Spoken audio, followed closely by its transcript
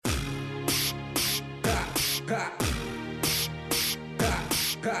you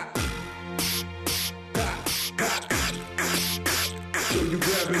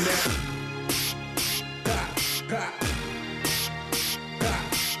grabbing that?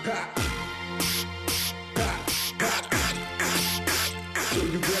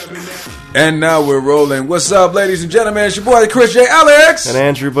 And now we're rolling. What's up, ladies and gentlemen? It's your boy, Chris J. Alex. And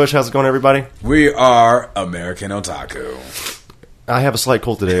Andrew Bush. How's it going, everybody? We are American Otaku. I have a slight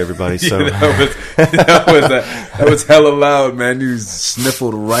cold today, everybody. So that was hella loud, man. You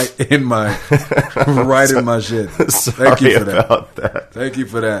sniffled right in my shit. Thank you for that. Thank you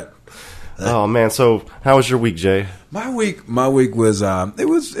for that. Oh man, so how was your week, Jay? My week was it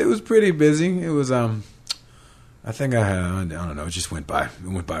was pretty busy. It was I think I don't know, it just went by. It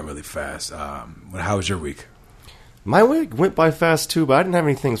went by really fast. How was your week? My week went by fast too, but I didn't have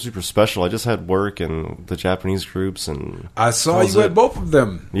anything super special. I just had work and the Japanese groups, and I saw you at both of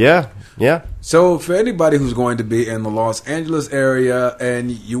them. Yeah. So for anybody who's going to be in the Los Angeles area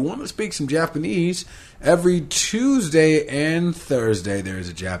and you want to speak some Japanese, every Tuesday and Thursday there is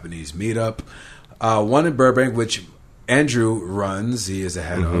a Japanese meetup. One in Burbank, which Andrew runs. He is the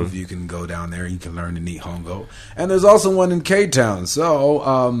head of. You can go down there. You can learn the Nihongo. And there's also one in K-Town. So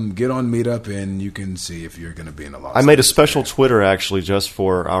get on Meetup and you can see if you're going to be in the Los Angeles. I made a special Twitter actually just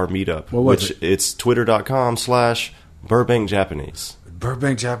for our meetup. It's twitter.com/Burbank Japanese.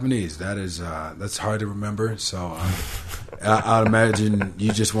 Burbank Japanese. That's hard to remember. So I'd imagine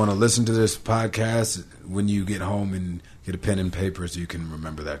you just want to listen to this podcast when you get home and get a pen and paper so you can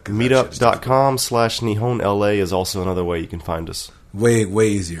remember that. Meetup.com/NihonLA is also another way you can find us. Way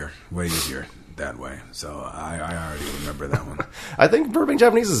easier that way. So I already remember that one. I think Burbank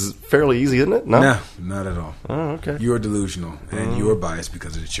Japanese is fairly easy, isn't it? No, not at all. Oh, okay. You're delusional and you're biased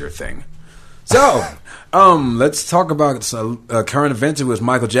because it's your thing. So, let's talk about current events. It was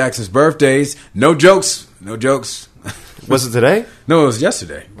Michael Jackson's birthdays. No jokes. Was it today? No, it was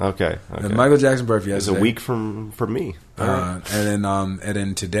yesterday. Okay. Michael Jackson's birthday yesterday. It was a week from me. And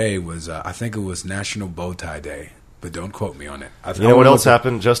then today was I think it was National Bow Tie Day, but don't quote me on it. You know what else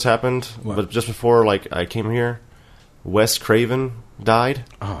happened? Just happened, what? But just before I came here, Wes Craven died.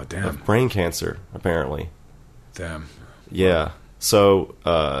 Oh damn! Of brain cancer, apparently. Damn. Yeah. So,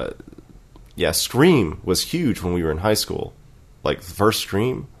 Scream was huge when we were in high school, like the first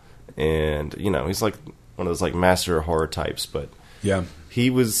Scream, and he's like one of those master horror types, but yeah, he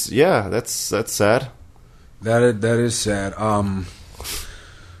was. Yeah, that's sad. That is sad.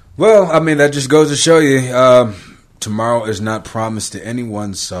 Well, I mean that just goes to show you tomorrow is not promised to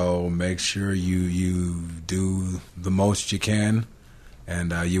anyone, so make sure you do the most you can,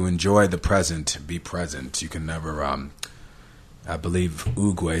 and you enjoy the present. Be present. You can never. I believe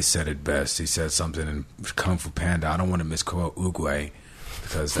Oogway said it best. He said something in Kung Fu Panda. I don't want to misquote Oogway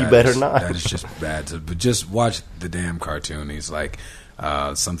because you better not. That is just bad. But just watch the damn cartoon. He's like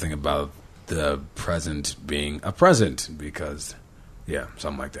something about the present being a present because,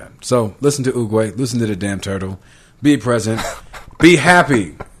 something like that. So listen to Oogway. Listen to the damn turtle. Be present. Be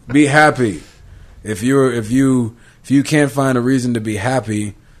happy. Be happy. If you can't find a reason to be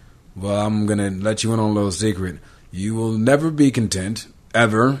happy, well, I'm gonna let you in on a little secret. You will never be content,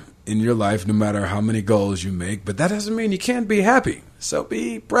 ever, in your life, no matter how many goals you make. But that doesn't mean you can't be happy. So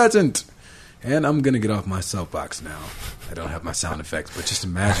be present. And I'm going to get off my soapbox now. I don't have my sound effects, but just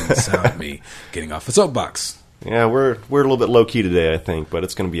imagine the sound of me getting off a soapbox. Yeah, we're a little bit low-key today, I think, but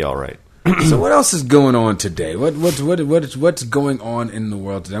it's going to be all right. So what else is going on today? What's going on in the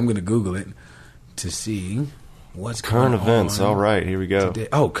world today? I'm going to Google it to see... What's current events? All right, here we go. Today?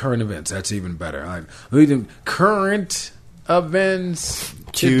 Oh, current events. That's even better. Current events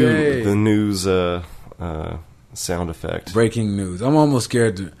today. Cue the news sound effect. Breaking news. I'm almost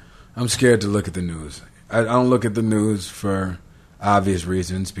scared. I'm scared to look at the news. I don't look at the news for obvious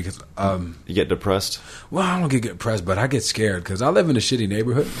reasons because you get depressed. Well, I don't get depressed, but I get scared because I live in a shitty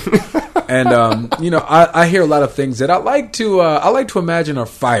neighborhood, and I hear a lot of things that I like to imagine are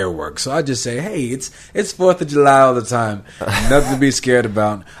fireworks. So I just say, hey, it's 4th of July all the time. Nothing to be scared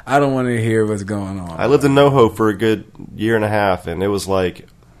about. I don't want to hear what's going on. I lived in NoHo for a good year and a half, and it was like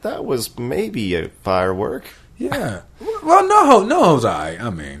that was maybe a firework. Yeah. Well, NoHo's all right. I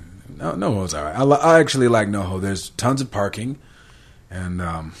mean, NoHo's all right. I actually like NoHo. There's tons of parking. And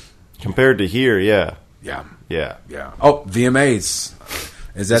compared to here, yeah. Oh, VMAs.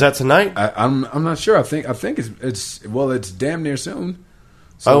 Is that tonight? I'm not sure. I think it's damn near soon.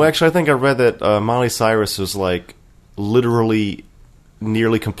 So, actually, I think I read that Miley Cyrus was literally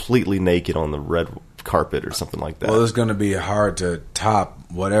nearly completely naked on the red carpet or something like that. Well, it's going to be hard to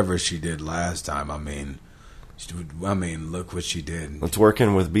top whatever she did last time. I mean, look what she did. It's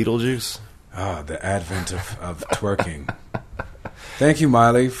working with Beetlejuice. The advent of twerking. Thank you,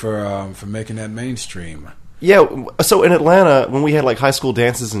 Miley, for making that mainstream. Yeah, so in Atlanta, when we had like high school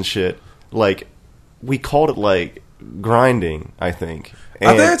dances and shit, like we called it like grinding, I think.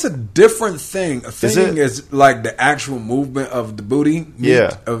 I think it's a different thing. Thing is like the actual movement of the booty.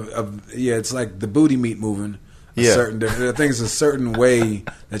 Yeah. It's like the booty meat moving. I think it's a certain way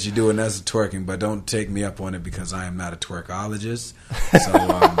that you do it, and that's twerking. But don't take me up on it because I am not a twerkologist.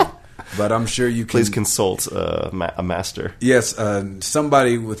 So, but I'm sure you can. Please consult a master. Yes,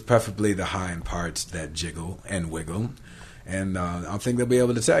 somebody with preferably the hind parts that jiggle and wiggle. And I think they'll be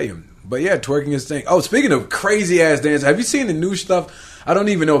able to tell you. But yeah, twerking is thing. Oh, speaking of crazy ass dance, have you seen the new stuff? I don't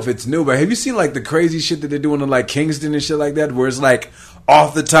even know if it's new, but have you seen like the crazy shit that they're doing in like Kingston and shit like that, where it's like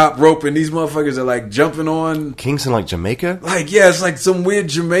off the top rope and these motherfuckers are like jumping on Kingston, like Jamaica? Like it's like some weird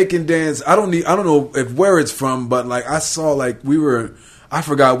Jamaican dance. I don't know if where it's from, but like I saw like I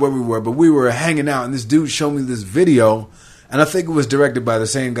forgot where we were, but we were hanging out and this dude showed me this video, and I think it was directed by the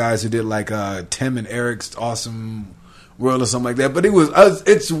same guys who did like Tim and Eric's Awesome World or something like that. But it was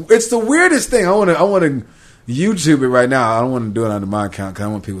it's the weirdest thing. I want to YouTube it right now. I don't want to do it under my account because I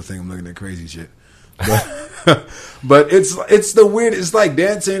want people to think I'm looking at crazy shit. But, but it's the weird. It's like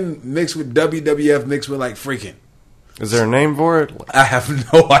dancing mixed with WWF mixed with like freaking. Is there a name for it? I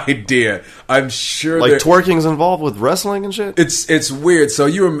have no idea. I'm sure like twerking's involved with wrestling and shit. It's weird. So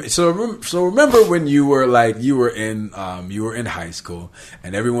remember when you were in high school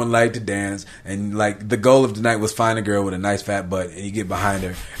and everyone liked to dance and like the goal of the night was find a girl with a nice fat butt and you get behind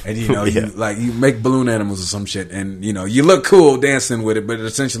her and you make balloon animals or some shit and you look cool dancing with it, but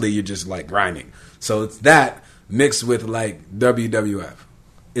essentially you're just like grinding. So it's that mixed with like WWF.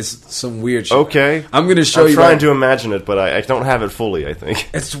 It's some weird shit. Okay. I'm going to show you. I'm trying to imagine it, but I don't have it fully, I think.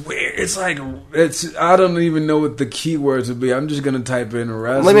 It's weird. It's like, I don't even know what the keywords would be. I'm just going to type in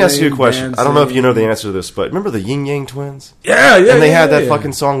wrestling. Let me ask you a question. I don't know if you know the answer to this, but remember the Yin Yang Twins? Yeah. And they had that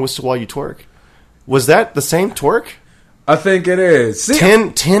fucking song, Whistle While You Twerk. Was that the same twerk? I think it is. See,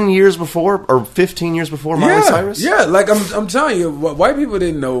 10 years before or 15 years before Miley Cyrus? Yeah, like I'm telling you, white people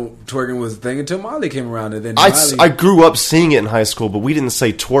didn't know twerking was a thing until Miley came around. And then I grew up seeing it in high school, but we didn't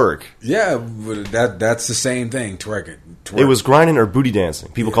say twerk. Yeah, that's the same thing, twerking. It was grinding or booty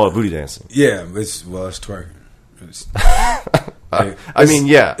dancing. People call it booty dancing. Yeah, it's twerking. It's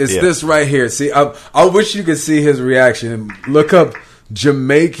this right here. See, I wish you could see his reaction. Look up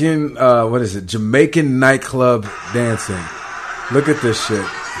Jamaican, Jamaican nightclub dancing. Look at this shit.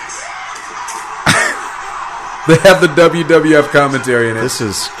 They have the WWF commentary in it. This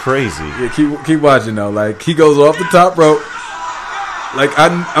is crazy. Yeah, keep watching though. Like he goes off the top rope. Like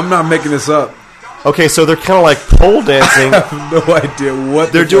I'm not making this up. Okay, so they're kind of like pole dancing. I have no idea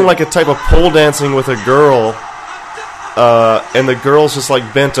what they're doing. Like a type of pole dancing with a girl, and the girl's just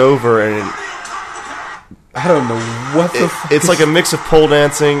like bent over and. I don't know what the fuck. It's like a mix of pole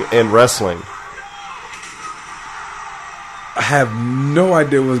dancing and wrestling. I have no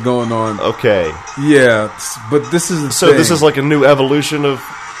idea what's going on. Okay. Yeah, but this is so. This is like a new evolution of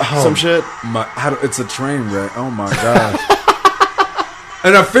some shit. It's a train wreck. Oh my gosh!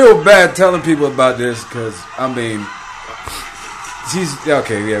 And I feel bad telling people about this because I mean, she's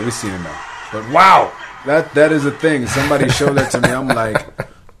okay. Yeah, we've seen it now. But wow, that is a thing. Somebody showed that to me. I'm like.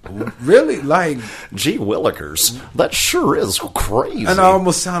 Really? Like, gee willikers, that sure is crazy. And I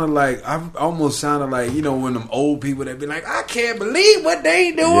almost sounded like when them old people that be like, I can't believe what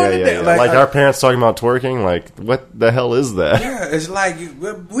they doing. Yeah. Like our parents talking about twerking. Like, what the hell is that? Yeah, it's like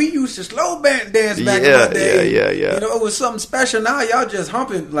we used to slow dance back in the day. Yeah. It was something special. Now y'all just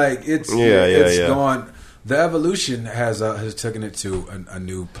humping. Like it's gone. The evolution has taken it to a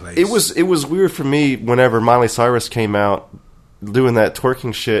new place. It was weird for me whenever Miley Cyrus came out. Doing that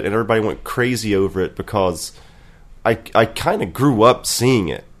twerking shit, and everybody went crazy over it because I kind of grew up seeing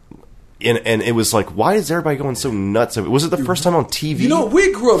it, and it was like, why is everybody going so nuts over it? Was it the first time on TV?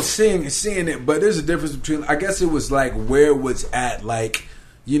 We grew up seeing it, but there's a difference between. I guess it was like where it was at, like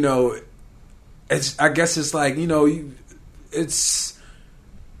it's. I guess it's like it's.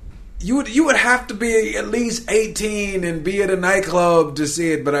 You would have to be at least 18 and be at a nightclub to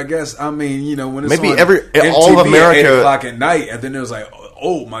see it, but I guess when it's maybe on all of America at 8 o'clock at night, and then it was like,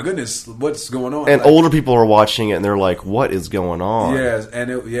 oh my goodness, what's going on? And older people are watching it, and they're like, what is going on? Yes,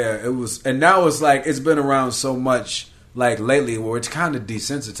 and it was, and now it's like it's been around so much like lately where it's kind of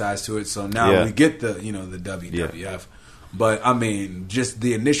desensitized to it. So now we get the the WWF, but I mean, just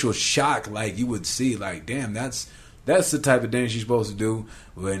the initial shock, like you would see, like damn, that's the type of dance you're supposed to do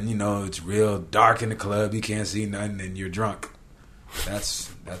when it's real dark in the club, you can't see nothing, and you're drunk. That's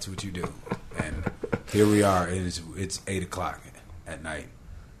what you do. And here we are. It's 8 o'clock at night,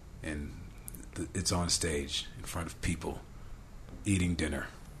 and it's on stage in front of people eating dinner,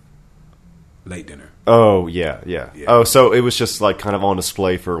 late dinner. Oh yeah. Oh, so it was just like kind of on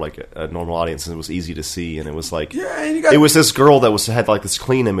display for like a normal audience, and it was easy to see, and it was like And you got, it was this girl that had like this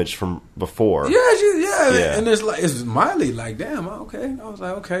clean image from before. Yeah. And it's Miley. Like, damn, okay. I was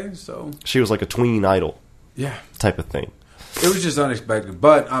like, okay, so She was like a tween idol, type of thing. It was just unexpected,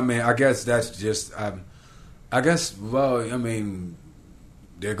 but I mean, I guess that's just. I guess. Well, I mean,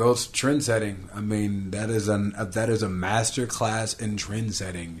 there goes trend setting. I mean, that is a master class in trend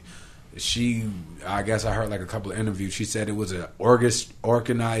setting. I guess I heard like a couple of interviews. She said it was an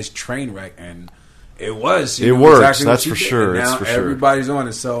organized train wreck, and it was. It works. Exactly that's for sure. Now for everybody's on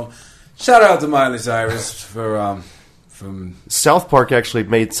it. So, shout out to Miley Cyrus for from South Park. Actually,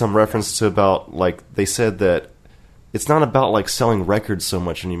 made some reference to about like they said that it's not about like selling records so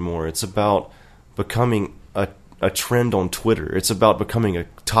much anymore. It's about becoming a trend on Twitter. It's about becoming a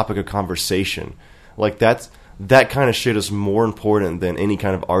topic of conversation. Like that kind of shit is more important than any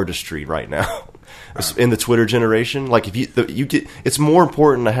kind of artistry right now. In the Twitter generation, like if you get, it's more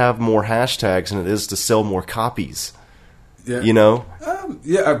important to have more hashtags than it is to sell more copies. Yeah. You know?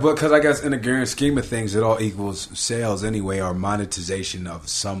 But because I guess in the grand scheme of things, it all equals sales anyway, or monetization of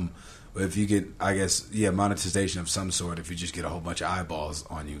some. If you get, I guess, monetization of some sort. If you just get a whole bunch of eyeballs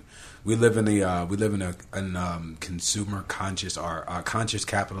on you, we live in a consumer conscious or conscious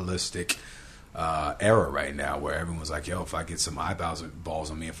capitalistic era right now, where everyone's like, "Yo, if I get some eyeballs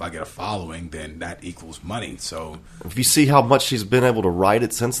on me, if I get a following, then that equals money." So, if you see how much she's been able to write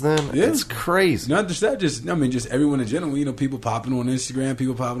it since then, it's crazy. Not just that, just everyone in general. You know, people popping on Instagram,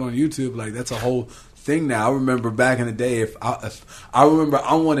 people popping on YouTube. Like that's a whole thing now. I remember back in the day, if I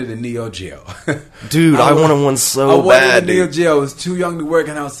wanted a Neo Geo. Dude, I wanted one so bad. I wanted a Neo Geo. I was too young to work,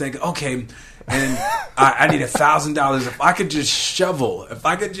 and I was thinking, okay, and I need $1,000 if I could just shovel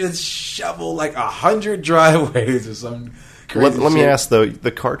like 100 driveways or something. Let me ask though,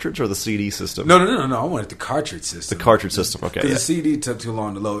 the cartridge or the CD system? No. I wanted the cartridge system. The cartridge system, okay. Because the CD took too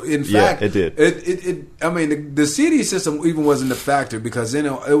long to load. In fact, it did. The CD system even wasn't a factor because then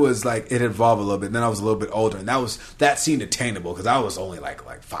it was like it evolved a little bit. Then I was a little bit older, and that seemed attainable because I was only like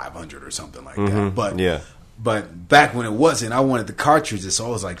 500 or something like that. But back when it wasn't, I wanted the cartridges, so I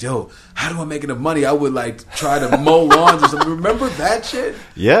was like, yo, how do I make enough money? I would like try to mow lawns or something. Remember that shit?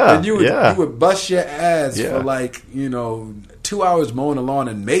 Yeah. And you would bust your ass for like, 2 hours mowing a lawn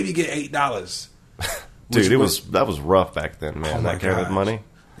and maybe get $8. Dude, that was rough back then, man. Oh that kind of money.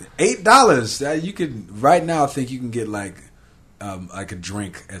 $8. You could right now think you can get like a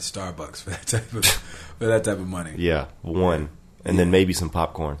drink at Starbucks for that type of money. Yeah, one. And then maybe some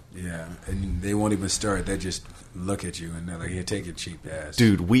popcorn. Yeah, and they won't even stir it. They just look at you and they're like, "Here, take your cheap ass."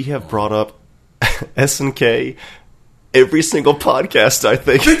 Dude, we have brought up SNK every single podcast, I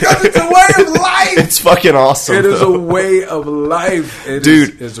think. Because it's a way of life. It's fucking awesome. It is a way of life.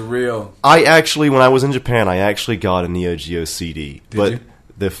 Dude, it's real. I actually, when I was in Japan, I actually got a Neo Geo CD. Did you?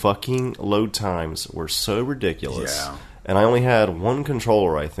 The fucking load times were so ridiculous. Yeah. And I only had one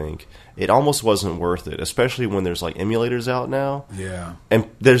controller, I think. It almost wasn't worth it, especially when there's like emulators out now. Yeah. And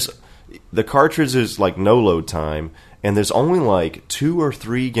the cartridge is like no load time, and there's only like 2 or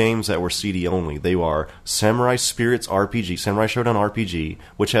 3 games that were CD only. They are Samurai Spirits RPG, Samurai Showdown RPG,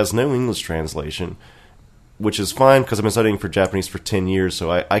 which has no English translation, which is fine because I've been studying for Japanese for 10 years,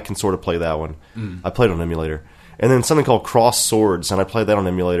 so I can sort of play that one. I played on emulator. And then something called Cross Swords, and I played that on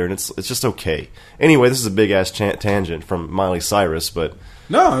emulator, and it's just okay. Anyway, this is a big-ass tangent from Miley Cyrus, but...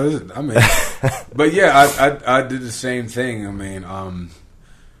 No, I mean... but yeah, I did the same thing. I mean, I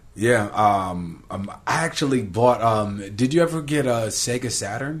actually bought... did you ever get a Sega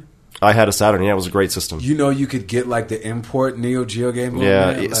Saturn? I had a Saturn, yeah, it was a great system. You know you could get like the import Neo Geo game?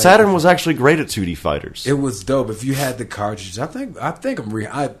 Yeah, like, Saturn was actually great at 2D fighters. It was dope. If you had the cartridges,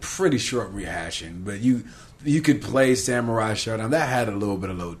 I'm pretty sure I'm rehashing, but you could play Samurai Showdown. That had a little bit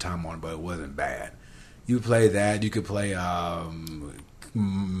of load time on it, but it wasn't bad. You play that. You could play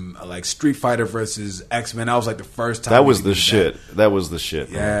like Street Fighter versus X-Men. That was like the first time. That was the shit. That was the shit.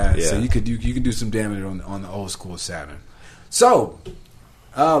 Yeah. So you can do some damage on the old school Saturn. So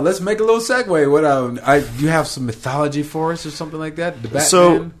let's make a little segue. What you have some mythology for us or something like that? The Batman?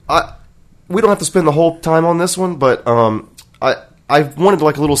 So we don't have to spend the whole time on this one, but I wanted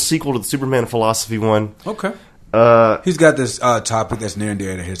like a little sequel to the Superman philosophy one. Okay. He's got this topic that's near and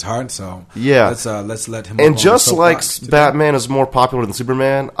dear to his heart, so yeah. Let's let him. And just like Batman is more popular than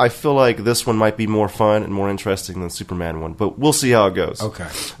Superman, I feel like this one might be more fun and more interesting than the Superman one. But we'll see how it goes. Okay.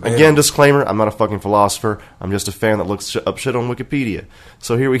 Again, disclaimer: I'm not a fucking philosopher. I'm just a fan that looks up shit on Wikipedia.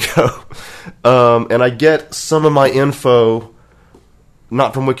 So here we go. And I get some of my info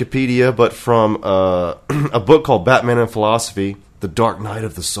not from Wikipedia, but from a book called Batman and Philosophy, The Dark Night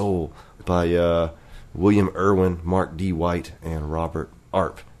of the Soul by William Irwin, Mark D. White, and Robert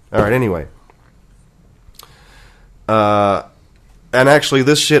Arp. All right, anyway. And actually,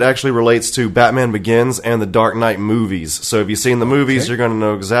 this shit actually relates to Batman Begins and the Dark Knight movies. So if you've seen the movies, you're going to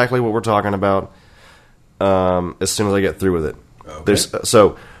know exactly what we're talking about as soon as I get through with it. Okay.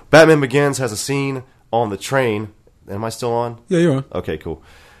 So Batman Begins has a scene on the train. Am I still on? Yeah, you're on. Okay, cool.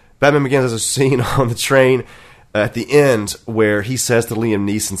 Batman Begins has a scene on the train at the end where he says to Liam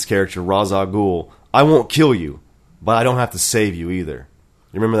Neeson's character, Ra's al Ghul, I won't kill you, but I don't have to save you either.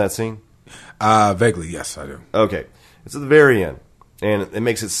 You remember that scene? Vaguely, yes, I do. Okay. It's at the very end. And it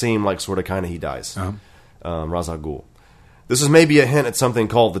makes it seem like sort of kind of he dies. Ra's al Ghul. This is maybe a hint at something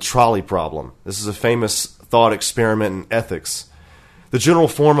called the trolley problem. This is a famous thought experiment in ethics. The general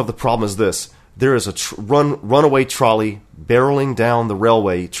form of the problem is this. There is a runaway trolley barreling down the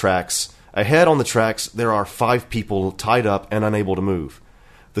railway tracks. Ahead on the tracks, there are 5 people tied up and unable to move.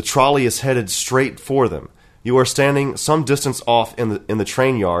 The trolley is headed straight for them. You are standing some distance off in the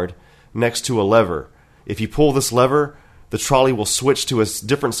train yard next to a lever. If you pull this lever, the trolley will switch to a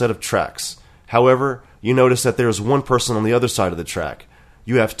different set of tracks. However, you notice that there is one person on the other side of the track.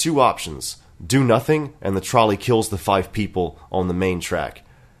 You have 2 options. Do nothing, and the trolley kills the 5 people on the main track.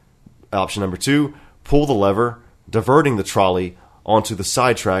 Option number 2, pull the lever, diverting the trolley onto the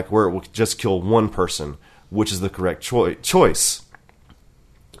side track where it will just kill 1 person, which is the correct choice.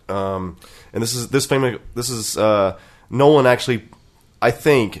 And this is Nolan actually, I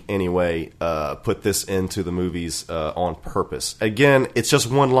think anyway, put this into the movies on purpose. Again, it's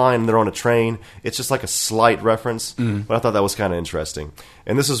just one line and they're on a train. It's just like a slight reference, but I thought that was kind of interesting.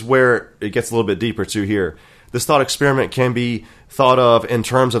 And this is where it gets a little bit deeper too here. This thought experiment can be thought of in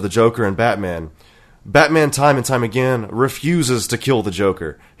terms of the Joker and Batman. Batman time and time again refuses to kill the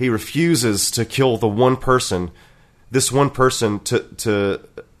Joker. He refuses to kill the one person, this one person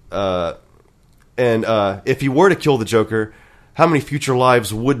if he were to kill the Joker, how many future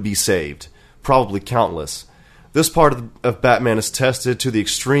lives would be saved? Probably countless. This part of Batman is tested to the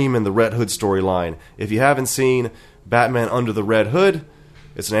extreme in the Red Hood storyline. If you haven't seen Batman Under the Red Hood,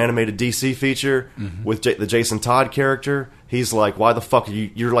 it's an animated DC feature with the Jason Todd character. He's like, why the fuck are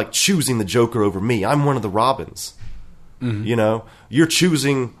you're like choosing the Joker over me? I'm one of the Robins. You know, you're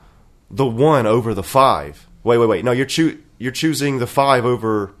choosing the 1 over the 5. Wait. No, you're choosing the 5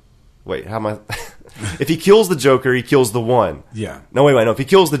 over. Wait, how am I? If he kills the Joker, he kills the 1. Yeah. No, wait. No, if he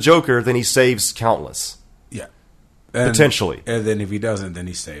kills the Joker, then he saves countless. Yeah. Potentially. And then if he doesn't, then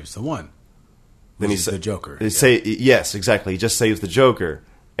he saves the 1. Then he's the Joker. Yes, exactly. He just saves the Joker.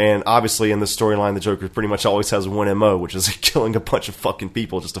 And obviously in the storyline, the Joker pretty much always has one MO, which is killing a bunch of fucking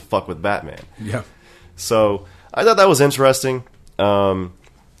people just to fuck with Batman. Yeah. So I thought that was interesting.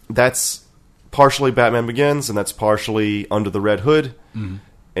 That's partially Batman Begins, and that's partially Under the Red Hood.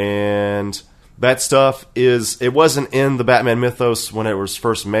 And that stuff it wasn't in the Batman mythos when it was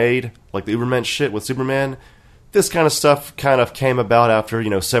first made, like the Ubermensch shit with Superman. This kind of stuff kind of came about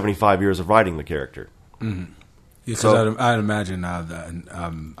after 75 years of writing the character. Because I'd imagine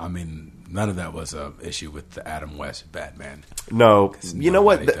that. I mean, none of that was an issue with the Adam West Batman. No, you know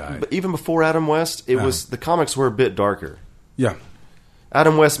what? Even before Adam West, was the comics were a bit darker. Yeah,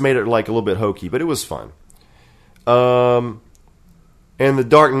 Adam West made it like a little bit hokey, but it was fun. And the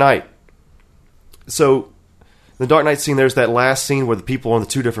Dark Knight. So, the Dark Knight scene. There's that last scene where the people are on the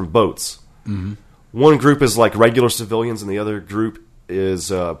 2 different boats. One group is like regular civilians, and the other group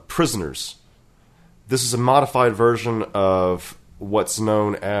is prisoners. This is a modified version of what's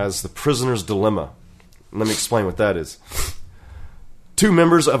known as the prisoner's dilemma. Let me explain what that is. 2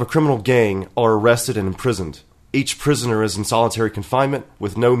 members of a criminal gang are arrested and imprisoned. Each prisoner is in solitary confinement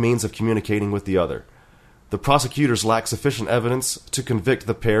with no means of communicating with the other. The prosecutors lack sufficient evidence to convict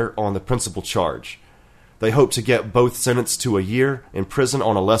the pair on the principal charge. They hope to get both sentenced to a year in prison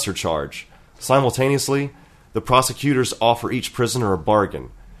on a lesser charge. Simultaneously, the prosecutors offer each prisoner a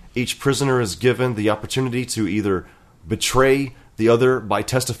bargain. Each prisoner is given the opportunity to either betray the other by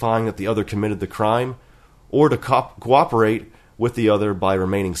testifying that the other committed the crime, or to cooperate with the other by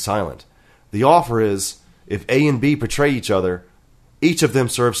remaining silent. The offer is, if A and B betray each other, each of them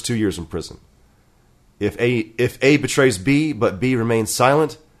serves 2 years in prison. If A betrays B, but B remains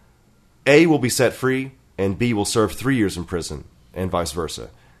silent, A will be set free, and B will serve 3 years in prison, and vice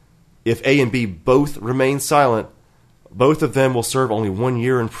versa. If A and B both remain silent, both of them will serve only 1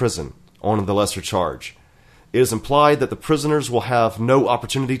 year in prison on the lesser charge. It is implied that the prisoners will have no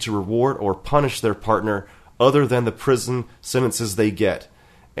opportunity to reward or punish their partner other than the prison sentences they get,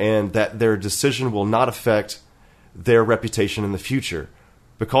 and that their decision will not affect their reputation in the future.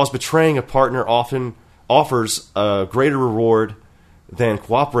 Because betraying a partner often offers a greater reward than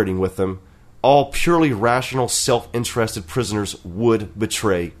cooperating with them, all purely rational, self-interested prisoners would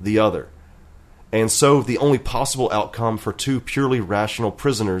betray the other. And so the only possible outcome for two purely rational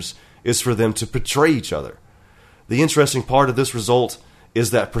prisoners is for them to betray each other. The interesting part of this result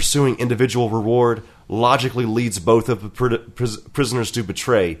is that pursuing individual reward logically leads both of the prisoners to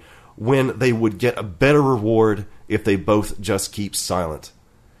betray, when they would get a better reward if they both just keep silent.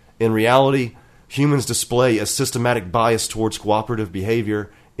 In reality, humans display a systematic bias towards cooperative behavior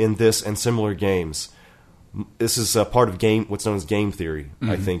in this and similar games. This is a part of what's known as game theory,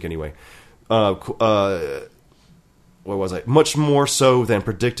 I think, anyway. What was I? Much more so than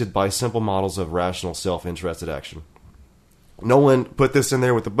predicted by simple models of rational, self-interested action. Nolan put this in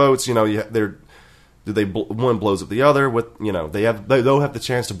there with the boats. You know, one blows up the other. They'll have the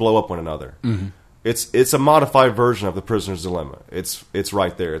chance to blow up one another. Mm-hmm. It's a modified version of the prisoner's dilemma. It's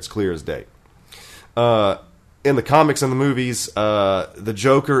right there. It's clear as day. In the comics and the movies, the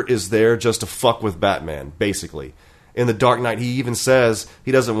Joker is there just to fuck with Batman, basically. In The Dark Knight, he even says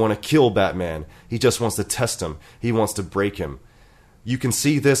he doesn't want to kill Batman. He just wants to test him. He wants to break him. You can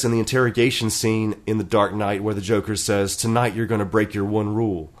see this in the interrogation scene in The Dark Knight where the Joker says, "Tonight you're going to break your one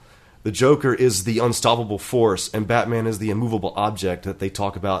rule." The Joker is the unstoppable force, and Batman is the immovable object that they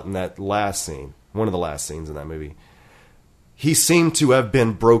talk about in that last scene, one of the last scenes in that movie. He seemed to have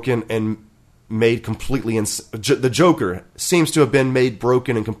been broken and made completely the Joker seems to have been made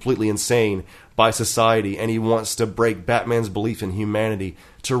broken and completely insane by society, and he wants to break Batman's belief in humanity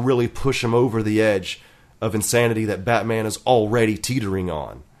to really push him over the edge of insanity that Batman is already teetering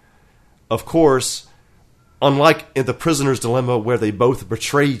on. Of course, unlike in the prisoner's dilemma where they both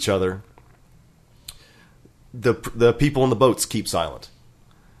betray each other, the people in the boats keep silent.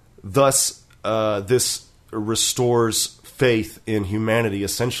 Thus, this restores faith in humanity,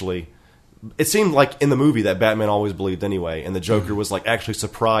 essentially. It seemed like in the movie that Batman always believed anyway, and the Joker was like actually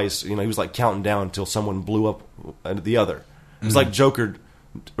surprised. You know, he was like counting down until someone blew up the other. It was like Joker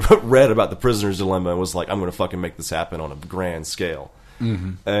read about the prisoner's dilemma and was like, "I'm going to fucking make this happen on a grand scale."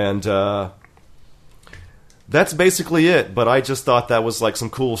 Mm-hmm. And that's basically it. But I just thought that was like some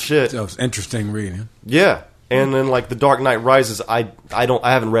cool shit. That was interesting reading. Yeah, and then like The Dark Knight Rises, I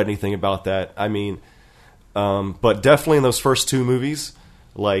haven't read anything about that. I mean, but definitely in those first two movies,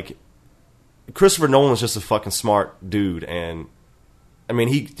 like. Christopher Nolan's just a fucking smart dude, and I mean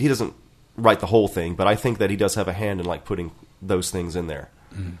he doesn't write the whole thing, but I think that he does have a hand in like putting those things in there.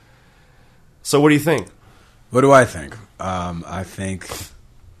 Mm-hmm. So what do you think? What do I think? I think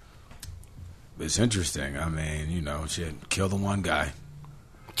it's interesting. I mean, you know, shit, kill the one guy.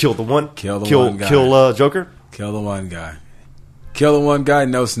 Kill the one? One guy. Kill Joker? Kill the one guy. Kill the one guy,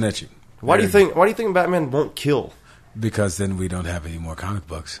 no snitching. Why do you think Batman won't kill? Because then we don't have any more comic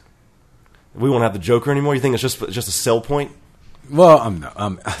books. We won't have the Joker anymore. You think it's just a sell point? Well,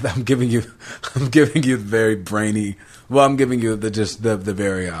 I'm giving you very brainy. Well, I'm giving you the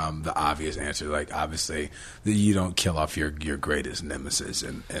very the obvious answer. Like obviously, that you don't kill off your greatest nemesis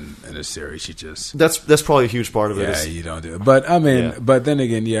in a series. You just that's probably a huge part of it. Yeah, you don't do it. But I mean, but then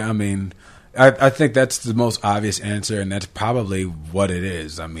again, yeah, I mean, I think that's the most obvious answer, and that's probably what it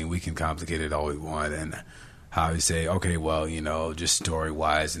is. I mean, we can complicate it all we want, and how you say, okay, well, you know, just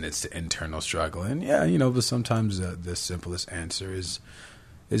story-wise, and it's the internal struggle. And, yeah, you know, but sometimes the simplest answer is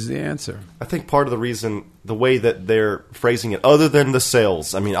the answer. I think part of the reason, the way that they're phrasing it, other than the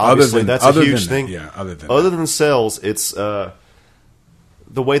sales, I mean, obviously that's a huge thing. Yeah, other than sales, it's the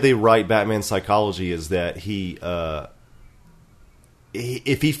way they write Batman's psychology is that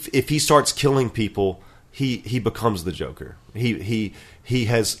if he starts killing people, he becomes the Joker. He's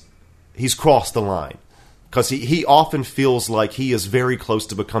crossed the line. Because he often feels like he is very close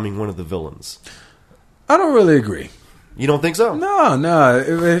to becoming one of the villains. I don't really agree. You don't think so? No.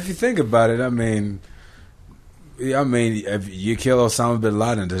 If you think about it, I mean, if you kill Osama bin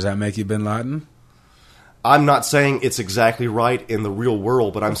Laden, does that make you bin Laden? I'm not saying it's exactly right in the real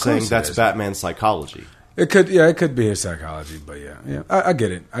world, but I'm saying that's Batman's psychology. It could be his psychology, but yeah, I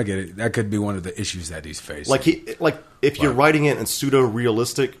get it. That could be one of the issues that he's faced. If you're writing it in a pseudo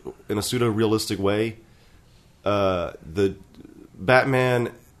realistic way. The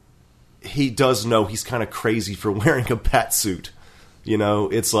Batman, he does know he's kind of crazy for wearing a bat suit. You know,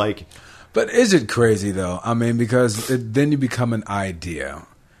 it's like... But is it crazy, though? I mean, because then you become an idea.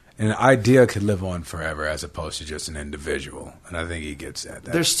 And an idea could live on forever as opposed to just an individual. And I think he gets at that.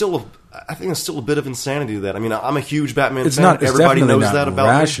 I think there's still a bit of insanity to that. I mean, I'm a huge Batman fan. Everybody knows that about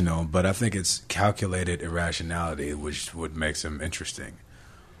me. It's rational, but I think it's calculated irrationality, which would makes him interesting.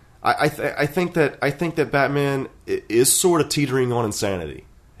 I think that Batman is sort of teetering on insanity.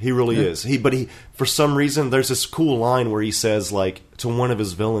 He really is. But for some reason, there's this cool line where he says, like, to one of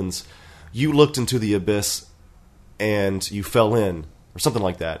his villains, "You looked into the abyss and you fell in," or something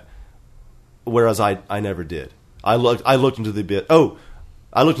like that. Whereas I never did. I looked into the abyss. Oh,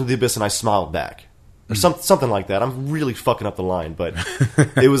 I looked into the abyss and I smiled back, or something like that. I'm really fucking up the line, but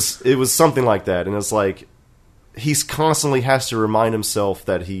it was something like that. And it's like he's constantly has to remind himself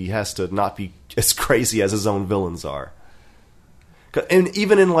that he has to not be as crazy as his own villains are. And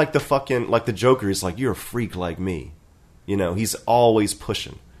even in like the Joker, he's like, "You're a freak like me," you know. He's always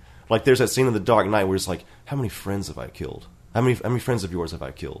pushing. Like there's that scene in The Dark Knight where it's like, "How many friends have I killed? How many friends of yours have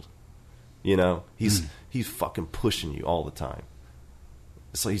I killed?" You know, he's fucking pushing you all the time.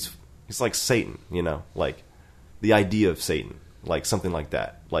 It's like he's like Satan, you know, like the idea of Satan, like something like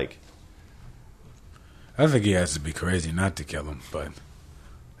that. Like, I think he has to be crazy not to kill him, but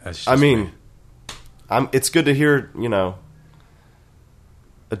that's just I mean, me. It's good to hear, you know,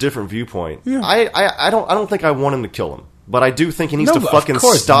 a different viewpoint. Yeah. I don't think I want him to kill him, but I do think he needs to Of fucking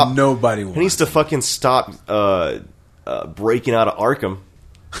course, stop. Nobody He needs wants to fucking stop breaking out of Arkham.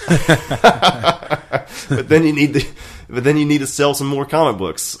 But then you need to sell some more comic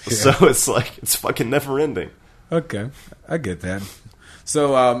books. Yeah. So it's like it's fucking never ending. Okay, I get that.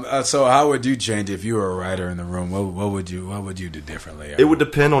 So, so how would you change if you were a writer in the room? What would you do differently? It would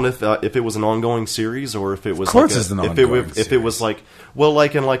depend on if it was an ongoing series or if it was Of course like it's an if ongoing it was like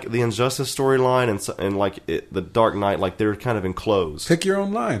like in like the Injustice storyline and like the Dark Knight, like they're kind of enclosed. Pick your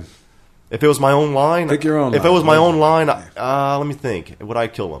own line. If it was my own line, Pick your own If line. it was my own line, let me think. Would I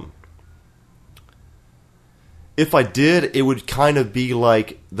kill him? If I did, it would kind of be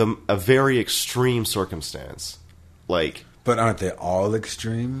like a very extreme circumstance, like. But aren't they all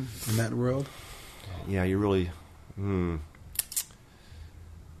extreme in that world? Yeah, you really.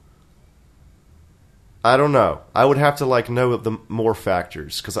 I don't know. I would have to like know the more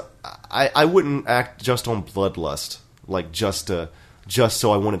factors because I wouldn't act just on bloodlust, like just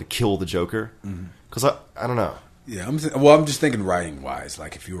so I wanted to kill the Joker. Because I don't know. Yeah, I'm just thinking writing wise.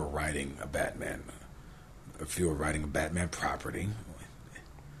 Like if you were writing a Batman property.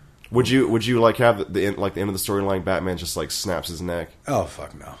 Would you like have the end of the storyline? Batman just like snaps his neck. Oh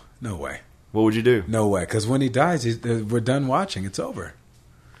fuck no way. What would you do? No way, because when he dies, we're done watching. It's over.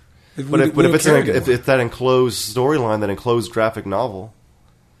 But if it's that enclosed storyline, that enclosed graphic novel,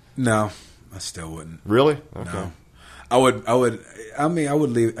 no, I still wouldn't. Really? Okay. No, I would. I mean, I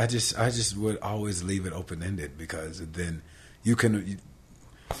would leave. I just would always leave it open ended because then you can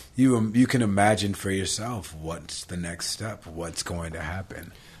imagine for yourself what's the next step, what's going to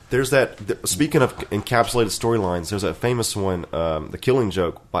happen. There's that. Speaking of encapsulated storylines, there's that famous one, "The Killing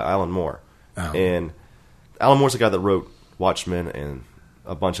Joke" by Alan Moore, and Alan Moore's the guy that wrote Watchmen and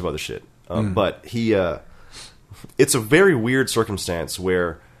a bunch of other shit. But he, it's a very weird circumstance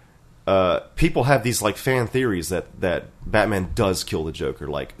where people have these like fan theories that Batman does kill the Joker.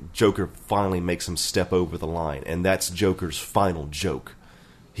 Like Joker finally makes him step over the line, and that's Joker's final joke.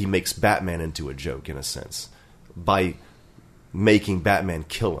 He makes Batman into a joke in a sense by making Batman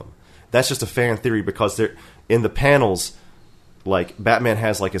kill him. That's just a fan theory because they're in the panels, like Batman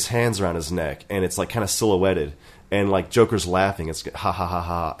has like his hands around his neck and it's like kind of silhouetted and like Joker's laughing, it's ha ha ha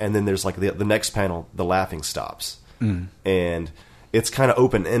ha, and then there's like the next panel, the laughing stops. And it's kind of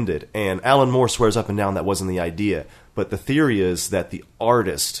open-ended, and Alan Moore swears up and down that wasn't the idea, but the theory is that the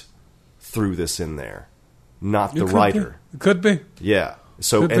artist threw this in there, not the writer. It could be. Yeah.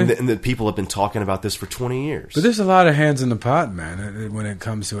 So and the people have been talking about this for 20 years. But there's a lot of hands in the pot, man. When it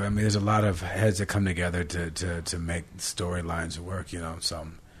comes to it, I mean, there's a lot of heads that come together to make storylines work. You know, so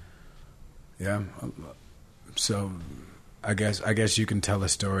yeah. So I guess you can tell a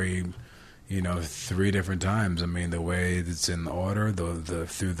story, you know, 3 different times. I mean, the way it's in order,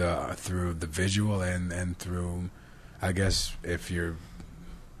 through the visual and through, I guess, if you're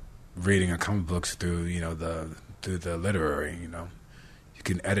reading a comic books through, you know, through the literary, you know.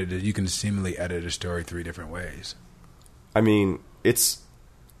 You can edit it. You can seemingly edit a story 3 different ways. I mean, it's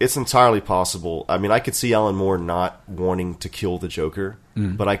entirely possible. I mean, I could see Alan Moore not wanting to kill the Joker,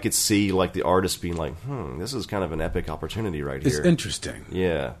 but I could see like the artist being like, this is kind of an epic opportunity right here. It's interesting.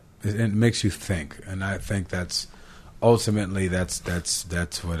 Yeah, it makes you think, and I think that's ultimately that's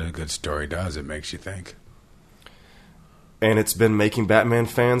what a good story does. It makes you think. And it's been making Batman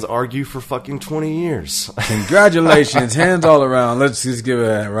fans argue for fucking 20 years. Congratulations. Hands all around. Let's just give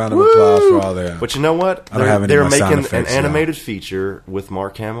a round of applause for all that. But you know what? I don't have any They're more sound making an effects, animated feature with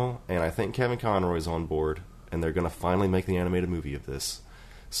Mark Hamill, and I think Kevin Conroy's on board, and they're going to finally make the animated movie of this.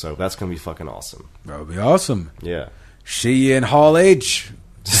 So that's going to be fucking awesome. That would be awesome. Yeah. See you in Hall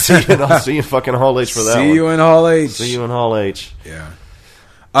See you in fucking Hall H for that one. See you in Hall H. See you in Hall H. Yeah.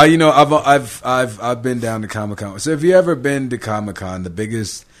 I've been down to Comic-Con. So if you ever been to Comic-Con, the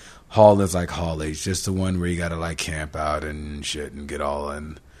biggest hall is like Hall H, just the one where you got to like camp out and shit and get all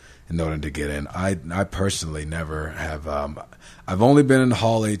in order to get in. I personally never have. I've only been in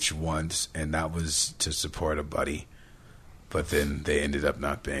Hall H once, and that was to support a buddy. But then they ended up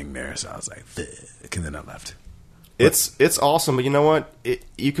not being there, so I was like, "Fuck," and then I left. It's awesome, but you know what?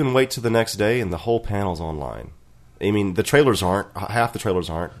 You can wait till the next day, and the whole panel's online. I mean, the trailers aren't. Half the trailers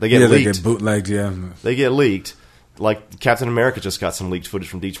aren't. They get leaked. They get bootlegged, yeah. They get leaked. Like, Captain America just got some leaked footage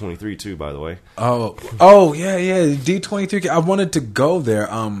from D23, too, by the way. Oh, yeah, D23. I wanted to go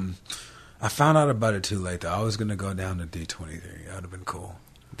there. I found out about it too late, though. I was going to go down to D23. That would have been cool.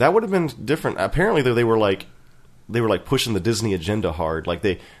 That would have been different. Apparently, they were like pushing the Disney agenda hard. Like,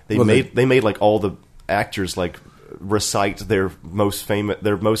 they made like all the actors like recite their most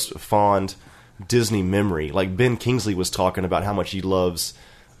fond Disney memory. Like, Ben Kingsley was talking about how much he loves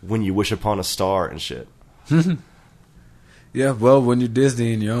When You Wish Upon a Star and shit. Yeah, well, when you're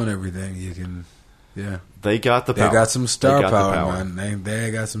Disney and you own everything, you can, yeah. They got the power. They got some star power, man.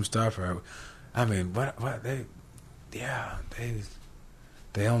 They got some star power. I mean, what they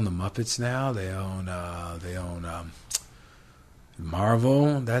own the Muppets now. They own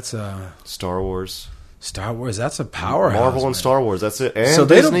Marvel. That's Star Wars. Star Wars. That's a powerhouse. Marvel and Star Wars. That's it. And so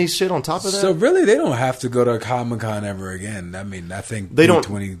Disney shit on top of that. So really, they don't have to go to Comic-Con ever again. I mean, I think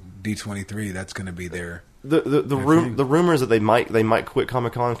D23. That's going to be their. The rumor is that they might quit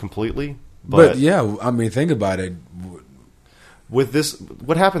Comic-Con completely. But yeah, I mean, think about it. With this,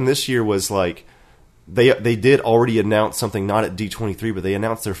 what happened this year was like they did already announce something, not at D23, but they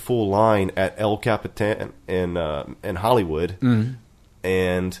announced their full line at El Capitan in Hollywood,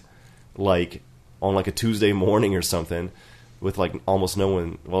 and like on like a Tuesday morning or something, with like almost no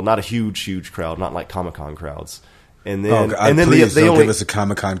one. Well, not a huge crowd, not like Comic-Con crowds. And then, please don't give us a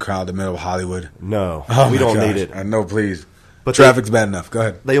Comic-Con crowd in the middle of Hollywood. No, we don't need it. I know, please. But traffic's bad enough. Go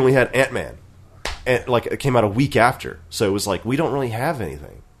ahead. They only had Ant-Man, and like it came out a week after, so it was like we don't really have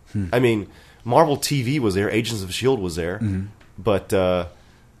anything. I mean, Marvel TV was there, Agents of S.H.I.E.L.D. was there, but I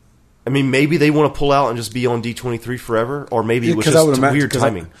mean, maybe they want to pull out and just be on D23 forever, or maybe it was just weird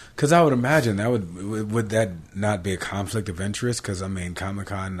timing. Because I would imagine that would that not be a conflict of interest? Because I mean,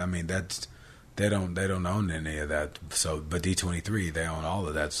 Comic-Con, I mean that's. They don't own any of that. So, but D23 they own all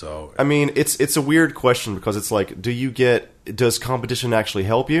of that. So, I mean, it's a weird question because it's like, does competition actually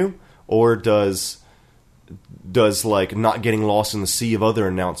help you, or does like not getting lost in the sea of other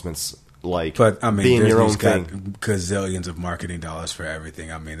announcements like but, I mean, being Disney's your own got thing? Gazillions of marketing dollars for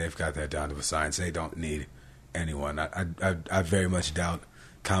everything. I mean, they've got that down to a science. They don't need anyone. I very much doubt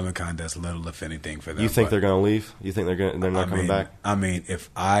Comic-Con does little if anything for them. You think they're going to leave? You think they're not coming back? I mean, if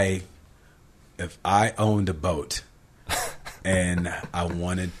I owned a boat and I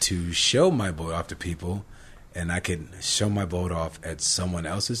wanted to show my boat off to people, and I could show my boat off at someone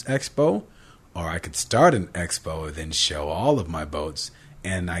else's expo, or I could start an expo and then show all of my boats,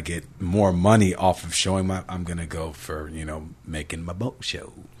 and I get more money off of showing I'm going to go for, making my boat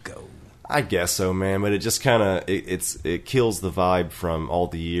show go. I guess so, man, but it just kind of it kills the vibe from all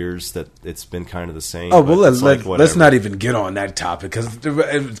the years that it's been kind of the same. Oh well, let's not even get on that topic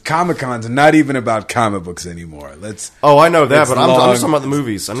because Comic-Con's not even about comic books anymore. Oh, I know that, but I'm just talking about the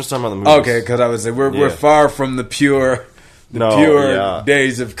movies. Okay, because I was saying we're far from the pure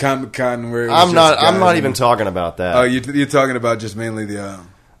days of Comic-Con. Where I'm not even talking about that. Oh, you're talking about just mainly the.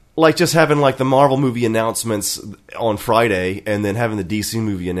 Like just having like the Marvel movie announcements on Friday and then having the DC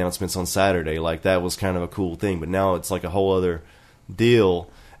movie announcements on Saturday. Like that was kind of a cool thing. But now it's like a whole other deal.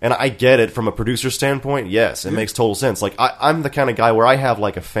 And I get it from a producer standpoint. Yes, it makes total sense. Like I'm the kind of guy where I have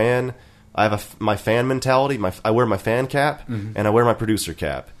like a fan. I have my fan mentality. I wear my fan cap and I wear my producer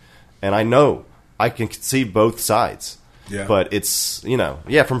cap. And I know I can see both sides. Yeah. But it's, from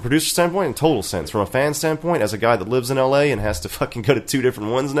a producer standpoint, in total sense. From a fan standpoint, as a guy that lives in LA and has to fucking go to 2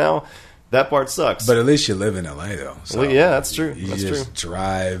 different ones now, that part sucks. But at least you live in LA, though. So well, yeah, that's true. You just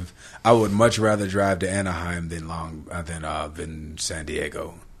drive. I would much rather drive to Anaheim than San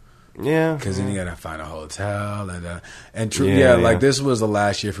Diego. Yeah. Because then you got to find a hotel. Like this was the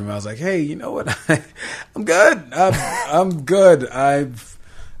last year for me. I was like, hey, you know what? I'm good. I'm good.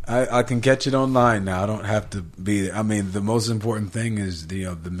 I can catch it online now. I don't have to be there. I mean, the most important thing is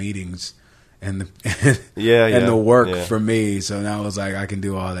the meetings and the work for me. So now it's like I can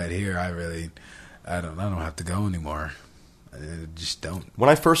do all that here. I don't have to go anymore. I just don't. When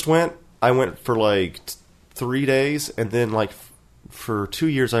I first went, I went for like 3 days, and then like for 2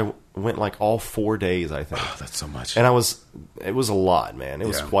 years I went like all 4 days, I think. Oh, that's so much. And it was a lot, man. It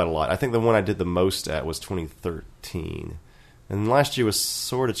was quite a lot. I think the one I did the most at was 2013. And last year was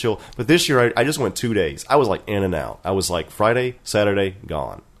sort of chill. But this year, I just went 2 days. I was like in and out. I was like Friday, Saturday,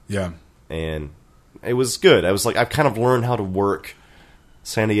 gone. Yeah. And it was good. I was like, I've kind of learned how to work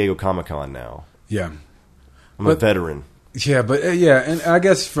San Diego Comic-Con now. Yeah. I'm a veteran. Yeah, but and I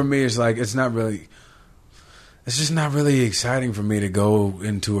guess for me, it's like, it's just not really exciting for me to go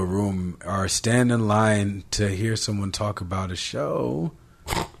into a room or stand in line to hear someone talk about a show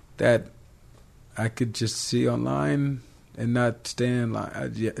that I could just see online and not stay in line. I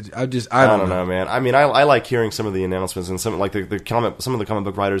don't know, man. I mean, I like hearing some of the announcements and some like some of the comic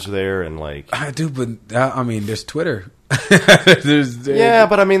book writers are there and like I do, but I mean, there's Twitter. Yeah,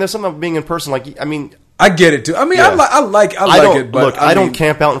 but I mean, there's something about being in person. Like, I mean, I get it too. I mean, yeah. I like it. But I don't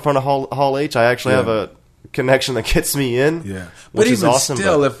camp out in front of Hall H. I actually have a connection that gets me in. Yeah, which but is even awesome.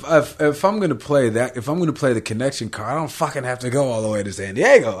 Still, if I'm gonna play the connection card, I don't fucking have to go all the way to San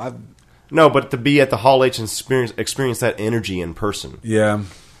Diego. No, but to be at the Hall H and experience that energy in person. Yeah,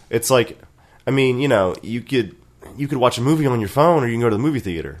 it's like, I mean, you know, you could watch a movie on your phone, or you can go to the movie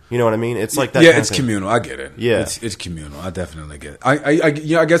theater. You know what I mean? It's like that. Yeah, kind it's of thing. communal. I get it. Yeah, it's communal. I definitely get it. I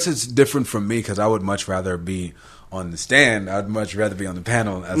guess it's different from me because I would much rather be on the stand. I'd much rather be on the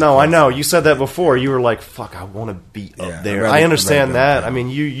panel. No, I know. You said that before. You were like, "Fuck, I want to be up there." I understand that. I mean,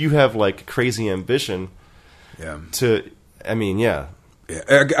 you have like crazy ambition. Yeah. I mean, yeah.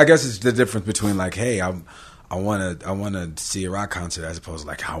 Yeah, I guess it's the difference between like, hey, I want to see a rock concert as opposed to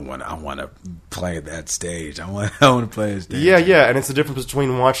like I want to play that stage. I want to play a stage. Yeah, and it's the difference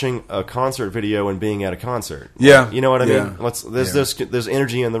between watching a concert video and being at a concert. Yeah, you know what I mean. There's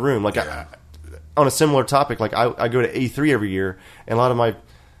energy in the room. Like on a similar topic, like I go to E3 every year, and a lot of my,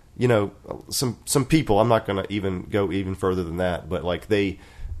 you know, some people. I'm not going to even go even further than that, but like they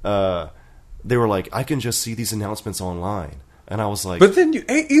were like, I can just see these announcements online. And I was like, but then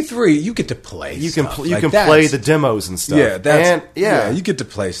E3, you get to play. You can play the demos and stuff. Yeah, you get to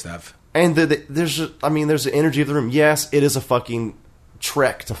play stuff. And there's the energy of the room. Yes, it is a fucking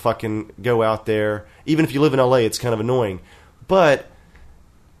trek to fucking go out there. Even if you live in LA, it's kind of annoying. But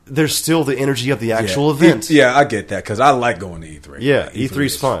there's still the energy of the actual event. I get that because I like going to E3. Yeah,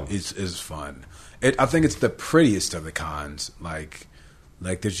 E3's fun. It's fun. I think it's the prettiest of the cons. Like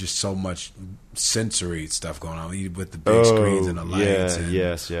there's just so much sensory stuff going on with the big screens and the lights.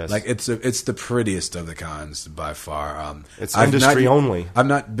 Yes. Like it's the prettiest of the cons by far. It's industry only. I've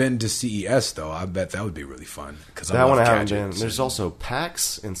not been to CES though. I bet that would be really fun because that one I haven't been. There's also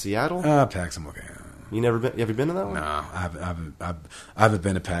PAX in Seattle. PAX, I'm okay. You never been? Have you been to that one? No, I haven't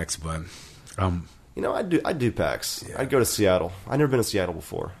been to PAX, but you know, I do PAX. Yeah. I'd go to Seattle. I've never been to Seattle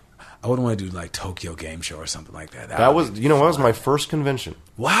before. I would want to do like Tokyo Game Show or something like that. That was, you know, that was my first convention.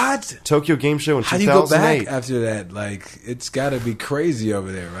 What? Tokyo Game Show in 2008. How do you go back after that? Like, it's got to be crazy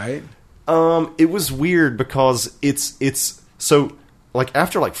over there, right? It was weird because it's so like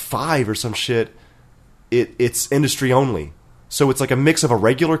after like 5 or some shit, it's industry only. So it's like a mix of a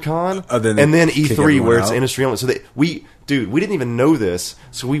regular con and then E3 where it's industry only. So we didn't even know this.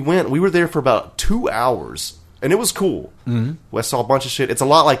 So we were there for about 2 hours. And it was cool. Mm-hmm. I saw a bunch of shit. It's a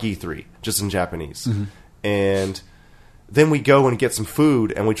lot like E3, just in Japanese. Mm-hmm. And then we go and get some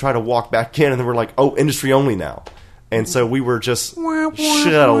food, and we try to walk back in, and then we're like, oh, industry only now. And so we were just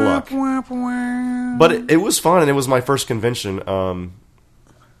shit out of luck. But it was fun, and it was my first convention.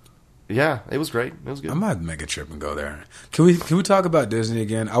 Yeah, it was great. It was good. I might make a trip and go there. Can we talk about Disney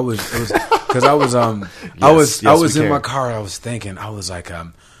again? I was in my car. And I was thinking. I was like,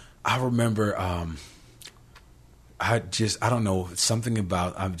 I remember. I don't know, something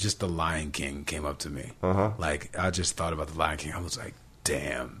about just The Lion King came up to me. Uh-huh. Like, I just thought about The Lion King. I was like,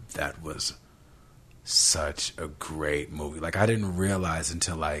 damn, that was such a great movie. Like, I didn't realize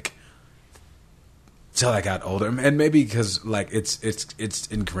until I got older, and maybe because like it's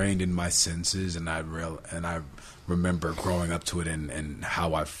ingrained in my senses, and I remember growing up to it and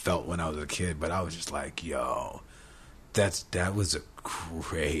how I felt when I was a kid. But I was just like, yo, that was a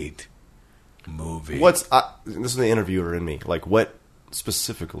great movie. This is the interviewer in me. Like, what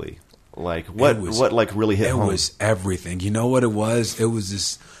specifically? Like, what like really hit home? It was everything. You know what it was? It was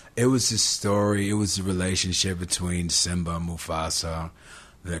this story. It was the relationship between Simba and Mufasa,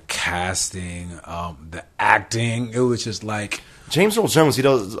 the casting, the acting. It was just like James Earl Jones. He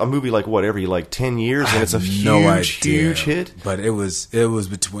does a movie like what every like 10 years, and it's a huge hit. But it was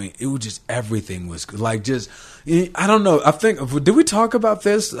just everything was like just. I don't know. I think did we talk about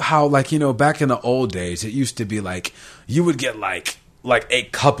this? How like, you know, back in the old days, it used to be like you would get like like a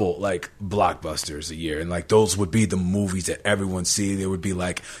couple like blockbusters a year, and like those would be the movies that everyone see. There would be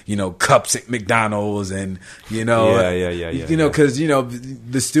like, you know, cups at McDonald's, and you know, you know, because you know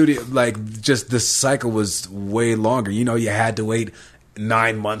the studio, like just the cycle was way longer. You know, you had to wait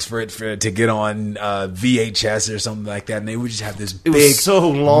 9 months for it to get on VHS or something like that, and they would just have this big, so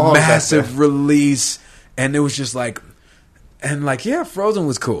long, massive release, and it was just like, and like yeah, Frozen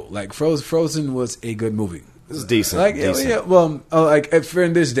was cool. Like Frozen was a good movie. It was decent. Like decent. yeah, well, like for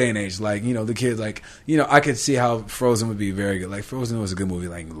in this day and age, like you know the kids, like you know I could see how Frozen would be very good. Like Frozen was a good movie.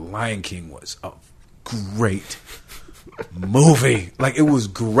 Like Lion King was a great movie. Like it was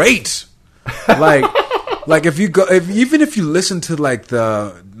great. Like if you go, even if you listen to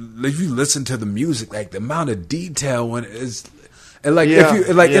if you listen to the music, like the amount of detail when it is, and like if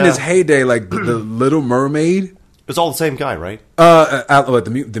you like in its heyday, like the Little Mermaid. It was all the same guy, right?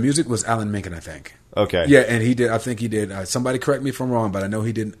 The music was Alan Menken, I think. Okay. Yeah, and he did. I think he did. Somebody correct me if I'm wrong, but I know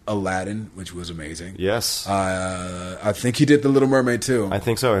he did Aladdin, which was amazing. Yes. I think he did The Little Mermaid too. I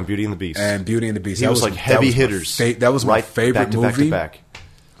think so, and Beauty and the Beast. And Beauty and the Beast. He was like heavy hitters. That was my favorite movie. Back.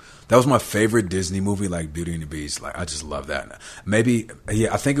 That was my favorite Disney movie, like Beauty and the Beast. Like I just love that. Maybe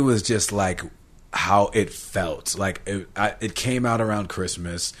I think it was just like how it felt. Like it came out around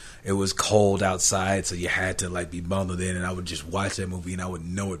Christmas. It was cold outside, so you had to like be bundled in, and I would just watch that movie and I would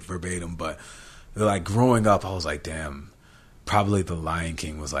know it verbatim. But like growing up, I was like, damn, probably The Lion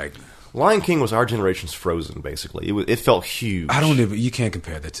King was like. Lion King was our generation's Frozen, basically. It felt huge. You can't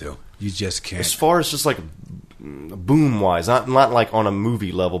compare the two. You just can't. As far as just like boom wise, not like on a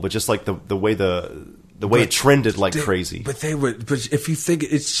movie level, but just like the way it trended like crazy. But if you think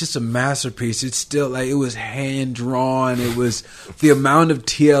it's just a masterpiece, it's still like it was hand drawn. It was the amount of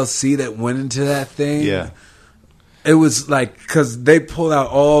TLC that went into that thing. Yeah. It was like, because they pulled out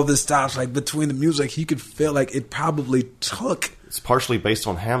all the stops, like between the music, you could feel like it probably took. It's partially based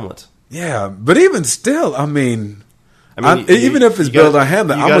on Hamlet. Yeah, but even still, I mean even if it's built on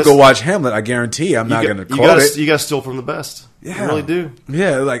Hamlet, I'm going to go watch Hamlet, I guarantee. I'm not going to quote it. You got to steal from the best. Yeah. You really do.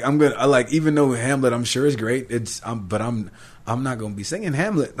 Yeah, like I'm going to, like, even though Hamlet I'm sure is great, but I'm not going to be singing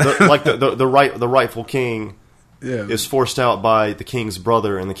Hamlet. the rightful king is forced out by the king's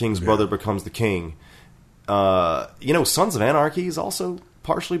brother, and the king's brother becomes the king. You know, Sons of Anarchy is also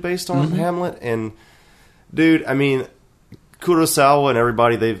partially based on Hamlet, and dude, I mean, Kurosawa and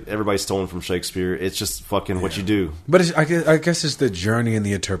everybody's stolen from Shakespeare. It's just fucking what you do. But I guess it's the journey and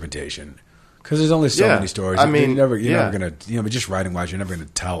the interpretation, because there's only so many stories. I mean, you're never gonna, but just writing wise, you're never gonna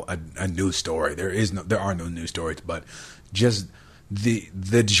tell a new story. There are no new stories, but just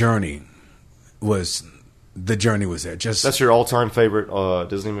the journey was. The journey was there. That's your all-time favorite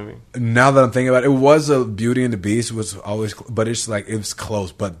Disney movie. Now that I'm thinking about it, it was a Beauty and the Beast was always, but it's like it was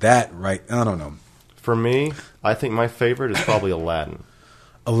close. But that I don't know. For me, I think my favorite is probably Aladdin.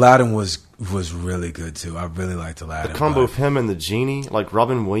 Aladdin was really good too. I really liked Aladdin. The combo of him and the genie, like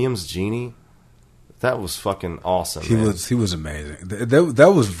Robin Williams' genie, that was fucking awesome. He was amazing.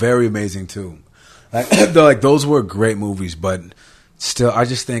 That was very amazing too. Like those were great movies, but still, I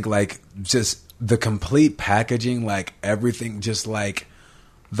just think like just. The complete packaging, like everything, just like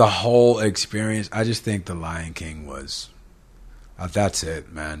the whole experience. I just think The Lion King was. That's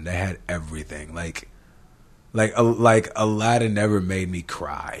it, man. They had everything. Like Aladdin never made me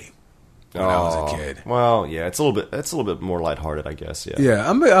cry when I was a kid. Well, yeah, it's a little bit more lighthearted, I guess. Yeah. Yeah,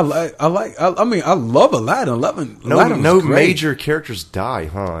 I love Aladdin. No major characters die,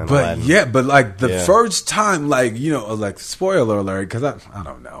 huh? But Aladdin. yeah, but like the first time, like like spoiler alert, because I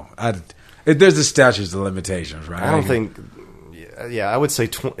don't know. There's the statutes of limitations, right? I don't think. Yeah, I would say.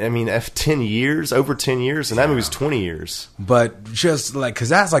 10 years, over 10 years, and that movie's 20 years. But just like, because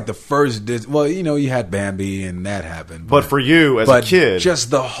that's like the first. Well, you had Bambi, and that happened. But for you as a kid,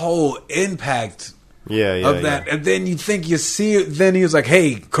 just the whole impact. Of that, and then you think you see it. Then he was like,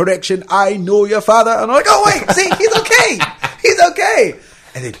 "Hey, correction, I know your father," and I'm like, "Oh wait, see, he's okay, he's okay."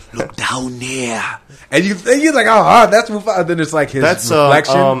 And then look down there, and you're like, "Oh, that's Mufasa." Then it's like his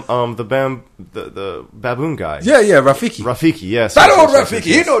reflection. The baboon guy. Yeah, Rafiki. Rafiki, yes. That old Rafiki,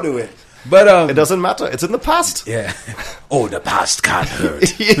 he don't do it. But it doesn't matter. It's in the past. Yeah. Oh, the past can't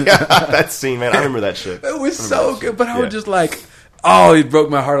hurt. Yeah, that scene, man. I remember that shit. It was so good, but I was just like, oh, it broke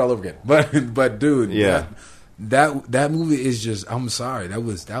my heart all over again. But dude, that movie is just. I'm sorry. That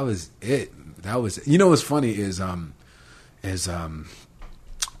was it. That was. You know what's funny is one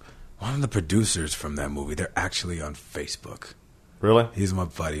of the producers from that movie, they're actually on Facebook. Really? He's my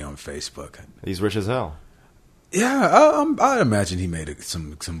buddy on Facebook. He's rich as hell. Yeah, I imagine he made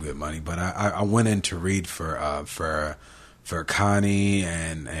some good money. But I went in to read for for Connie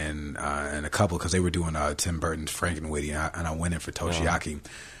and a couple because they were doing Tim Burton's Frankenweenie, and I went in for Toshiaki,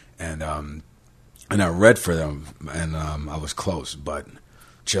 and I read for them, and I was close, but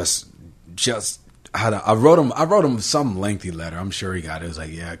just I wrote him some lengthy letter. I'm sure he got it. It was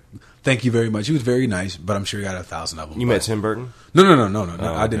like, yeah, thank you very much. He was very nice, but I'm sure he got 1,000 of them. You met Tim Burton? No.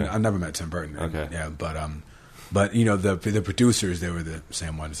 Oh, I didn't. I never met Tim Burton. Okay. Yeah, but you know the producers, they were the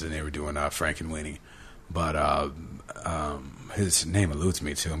same ones, and they were doing Frankenweenie. But his name eludes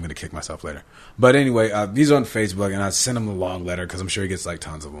me too. I'm gonna kick myself later. But anyway, he's on Facebook, and I sent him a long letter because I'm sure he gets like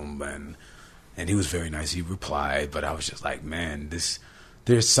tons of them. And he was very nice. He replied, but I was just like, man,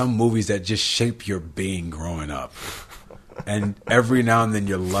 there's some movies that just shape your being growing up. And every now and then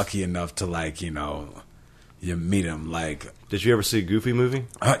you're lucky enough to, like, you know, you meet him. Like, did you ever see a Goofy movie?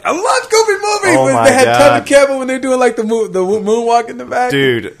 I love Goofy movies. Oh when my they had God. Tubby Campbell when they're doing like the moonwalk in the back.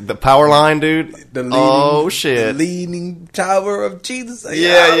 Dude, the power line, dude. The shit. Leaning Tower of Jesus.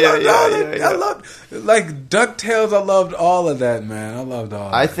 Yeah. I loved, like, DuckTales. I loved all of that, man. I loved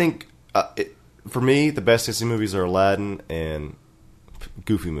all. I that. think for me, the best Disney movies are Aladdin and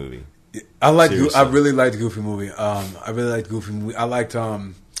Goofy movie. I Seriously. really liked Goofy movie. I really liked Goofy movie. I liked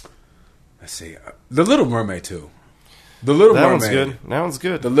let's see, The Little Mermaid too. The Little That Mermaid. one's good. That one's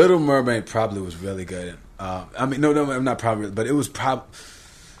good. The Little Mermaid probably was really good. I mean, no, not probably, but it was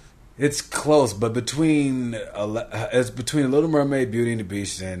it's close, but it's between Little Mermaid, Beauty and the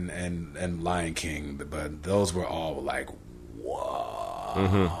Beast, and Lion King. But those were all like, whoa.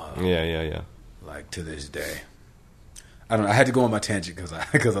 Mm-hmm. Yeah. Like to this day. I don't know. I had to go on my tangent because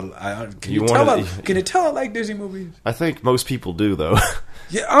can You you tell? wanted- Can you tell I like Disney movies? I think most people do, though.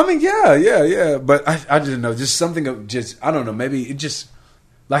 Yeah, I mean, yeah. But I didn't know. Just something of just I don't know. Maybe it just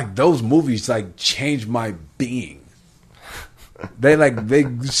like those movies like changed my being. They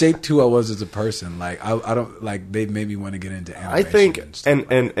shaped who I was as a person. Like I don't like they made me want to get into animation. I think, and stuff.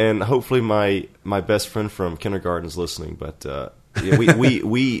 and hopefully my best friend from kindergarten is listening, but yeah, we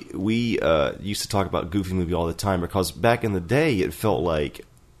used to talk about Goofy movie all the time because back in the day it felt like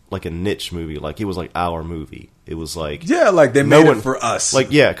a niche movie, like it was like our movie. It was like like they made it for us. like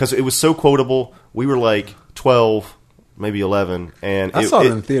because it was so quotable. We were like 12, maybe 11, and I saw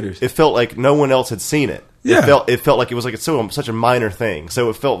it in theaters. It felt like no one else had seen it. Yeah. It felt like it was like such a minor thing. So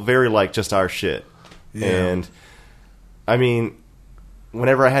it felt very like just our shit. Yeah. And I mean,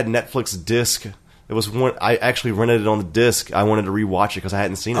 whenever I had Netflix disc, it was one I actually rented it on the disc. I wanted to rewatch it because I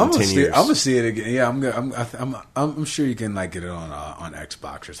hadn't seen it in 10 years. I'm gonna see it again. Yeah, I'm sure you can like get it on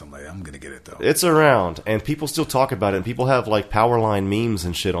Xbox or something like that. I'm gonna get it though. It's around, and people still talk about it. And people have like Powerline memes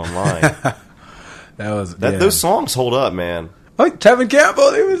and shit online. Those songs hold up, man. Oh, Tevin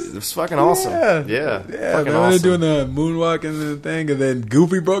Campbell, it was fucking awesome. Yeah, fucking fucking awesome. awesome. They're doing the moonwalk and the thing, and then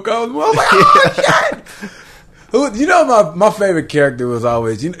Goofy broke out. I was like, oh shit! You know, my favorite character was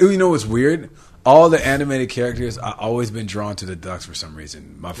always. You know what's weird? All the animated characters, I've always been drawn to the ducks for some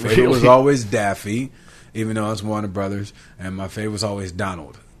reason. My favorite was always Daffy, even though it's Warner Brothers, and my favorite was always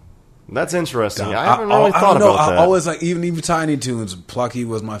Donald. That's interesting. I haven't really thought don't know. about that. I always like even Tiny Toons. Plucky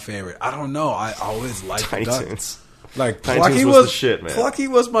was my favorite. I don't know. I always liked Tiny the ducks. Toons. Like Tiny Plucky Toons was the shit, man. Plucky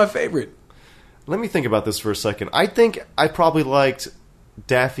was my favorite. Let me think about this for a second. I think I probably liked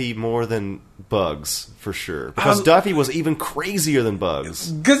Daffy more than Bugs for sure because Daffy was even crazier than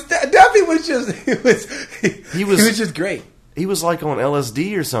Bugs. Because Daffy was just he was just great. He was like on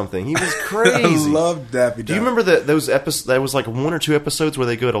LSD or something. He was crazy. I love Daffy. Do you remember those episodes? There was like 1 or 2 episodes where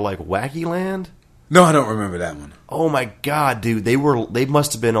they go to like Wacky Land. No, I don't remember that one. Oh my god, dude! They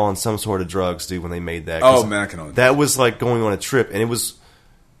must have been on some sort of drugs, dude, when they made that. Oh man, I can only. That was like going on a trip, and it was.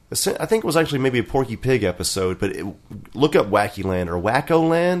 I think it was actually maybe a Porky Pig episode, but look up Wacky Land or Wacko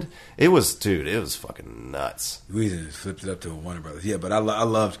Land. It was fucking nuts. We just flipped it up to a Warner Brothers. Yeah, but I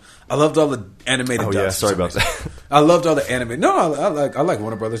loved all the animated. Oh ducks yeah, for sorry some about reason. that. I loved all the animated. No, I like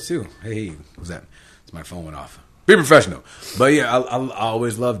Warner Brothers too. Hey, what's that? It's my phone went off. Be professional. But yeah, I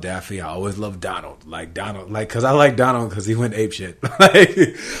always loved Daffy. I always loved Donald. Because I like Donald because he went apeshit.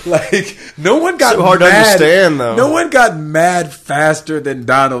 like no one got so hard mad. to understand though. No one got mad faster than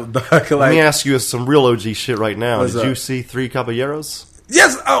Donald. Let me ask you some real OG shit right now. What's Did up? you see Three Caballeros?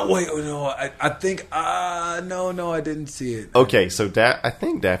 Yes. Oh wait. No. I think. No. I didn't see it. Okay, so I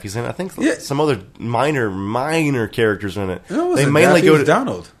think Daffy's in it. I think some other minor characters are in it. No, they mainly go to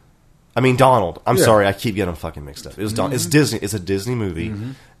Donald. I mean Donald. I'm Yeah. sorry, I keep getting them fucking mixed up. It was Donald. It's Disney. It's a Disney movie,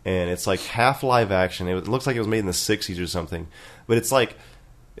 and it's like half live action. It looks like it was made in the '60s or something, but it's like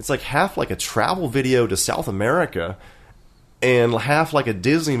half like a travel video to South America, and half like a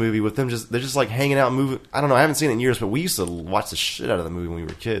Disney movie with them they're just like hanging out, moving. I don't know. I haven't seen it in years, but we used to watch the shit out of the movie when we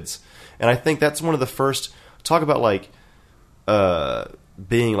were kids, and I think that's one of the first. Talk about like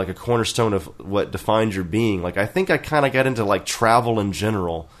being like a cornerstone of what defines your being. Like I think I kind of got into like travel in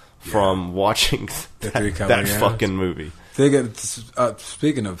general from watching that fucking movie.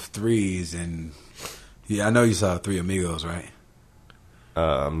 Speaking of threes, and I know you saw Three Amigos, right?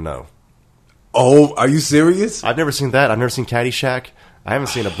 No. Oh, are you serious? I've never seen that. I've never seen Caddyshack. I haven't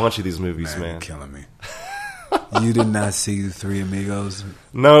seen a bunch of these movies, man. You're killing me. You did not see Three Amigos?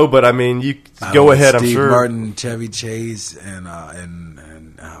 No, but I mean, you go ahead. I'm sure. Steve Martin, Chevy Chase, and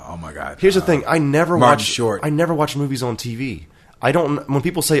oh my God. Here's the thing: I never Short. I never watch movies on TV. I don't. When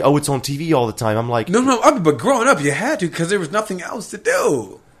people say, "Oh, it's on TV all the time," I'm like, no. But growing up, you had to because there was nothing else to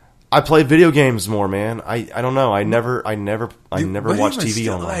do. I played video games more, man. I don't know. I never watched TV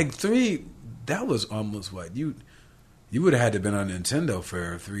still, online. Like Three, that was almost what you would have had to have been on Nintendo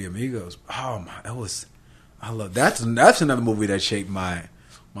for Three Amigos. Oh my, that was. I love that's another movie that shaped my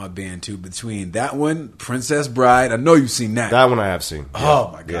band too. Between that one, Princess Bride, I know you've seen that. That one I have seen.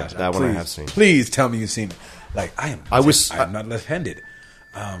 Oh my gosh, that one I have seen. Please tell me you've seen it. Like I'm not left-handed.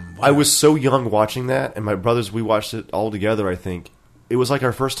 I was so young watching that, and my brothers, we watched it all together. I think it was like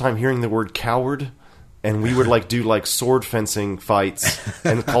our first time hearing the word coward, and we would like do like sword fencing fights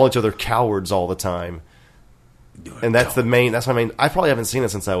and call each other cowards all the time. And that's my main. I probably haven't seen it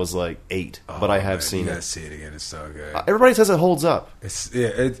since I was like 8, but I have seen it. You gotta see it again. It's so good. Everybody says it holds up.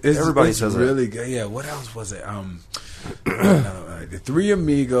 Everybody says really good. Yeah. What else was it? The Three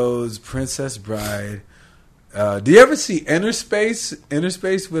Amigos, Princess Bride. Do you ever see Inner Space? Inner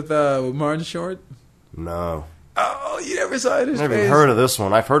Space with Martin Short? No. Oh, you never saw Inner Space? I've never even heard of this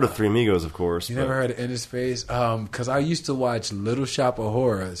one. I've heard of Three Amigos, of course. You never heard of Inner Space? Because I used to watch Little Shop of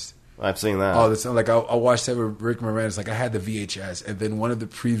Horrors. I've seen that. Oh, that's like I watched that with Rick Moranis. Like I had the VHS, and then one of the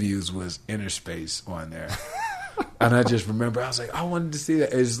previews was Inner Space on there, and I just remember I was like, I wanted to see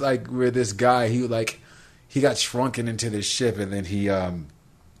that. It's like where this guy he got shrunken into this ship, and then he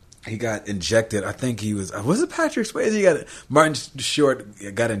got injected. I think he was it Patrick Swayze? Martin Short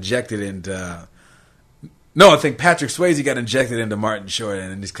got injected into. No, I think Patrick Swayze got injected into Martin Short,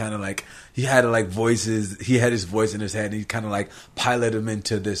 and it's kind of like he had like voices. He had his voice in his head, and he kind of like piloted him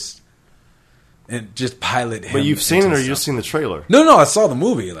into this. And just pilot him. But you've seen it, or you just seen the trailer? No, I saw the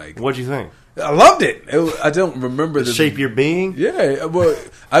movie. Like, what'd you think? I loved it. I don't remember the shape your being. Yeah, well,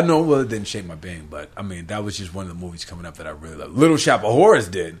 I know. Well, it didn't shape my being, but I mean, that was just one of the movies coming up that I really loved. Little Shop of Horrors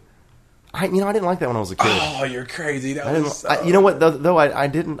did. I didn't like that when I was a kid. Oh, you're crazy. You know what? Though I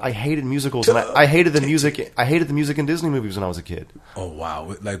didn't. I hated musicals, and I hated the music. I hated the music in Disney movies when I was a kid. Oh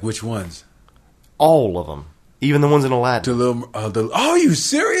wow! Like which ones? All of them. Even the ones in Aladdin. Oh, you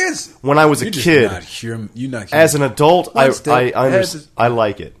serious? When I was a kid, as an adult, I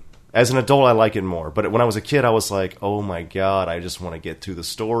like it. As an adult, I like it more. But when I was a kid, I was like, "Oh my god, I just want to get to the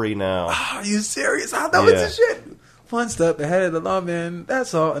story now." Oh, are you serious? I thought it was the shit. One step ahead of the law, man.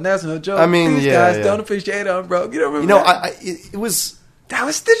 That's all, and that's no joke. I mean, these guys don't appreciate them, bro. You don't remember? It was. That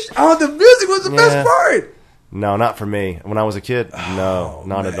was the music was the best part. No, not for me. When I was a kid, no,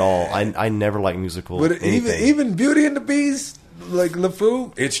 not at all. I never liked musicals. But even Beauty and the Beast, like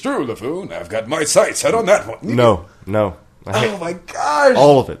LeFou. It's true, LeFou. I've got my sights set on that one. No. Oh my gosh!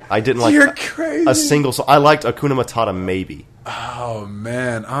 All of it. I didn't like. You're crazy. A single song. I liked Hakuna Matata, maybe. Oh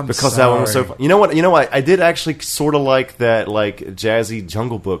man, because that one was so fun. You know what? I did actually sort of like that, like jazzy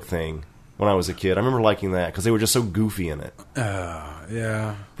Jungle Book thing when I was a kid. I remember liking that because they were just so goofy in it.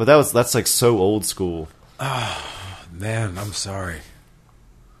 Yeah. But that's like so old school. Oh, man, I'm sorry.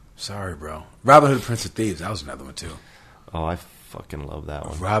 Sorry, bro. Robin Hood, Prince of Thieves. That was another one, too. Oh, I fucking love that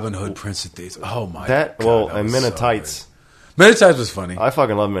one. Robin Hood, Prince of Thieves. Oh, my God. And Men in Tights. Men in Tights was funny. I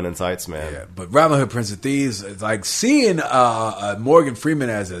fucking love Men in Tights, man. Yeah, but Robin Hood, Prince of Thieves, it's like seeing Morgan Freeman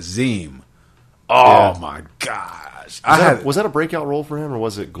as Azim. Oh, my gosh. Was that a breakout role for him, or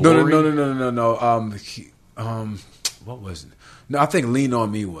was it Glory? No. What was it? No, I think Lean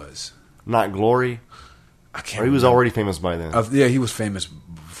On Me was. Not Glory? I can't. Or he was already famous by then. Yeah, he was famous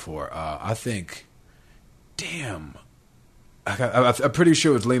before. I think. Damn, I'm pretty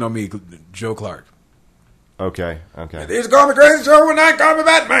sure it was Lean On Me, Joe Clark. Okay. He's called me crazy, so when I call me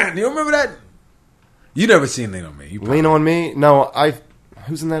Batman. You remember that? You never seen Lean On Me? Lean On Me? No,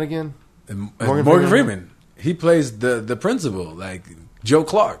 who's in that again? Morgan Freeman. He plays the principal, like Joe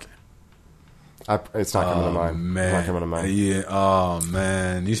Clark. It's not coming to mind. Man. It's not coming to mind. Yeah. Oh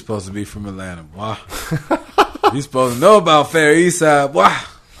man, you're supposed to be from Atlanta. Wow. You're supposed to know about Fair East Side. Wow.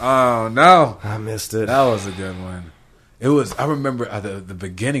 Oh no, I missed it. That was a good one. It was. I remember at the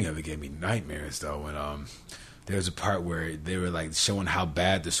beginning of it gave me nightmares though when there was a part where they were like showing how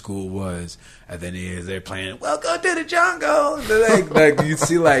bad the school was, and then they're playing "Welcome to the Jungle."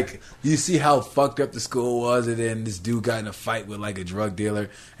 Like you see how fucked up the school was, and then this dude got in a fight with like a drug dealer,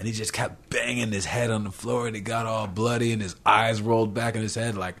 and he just kept banging his head on the floor, and it got all bloody, and his eyes rolled back in his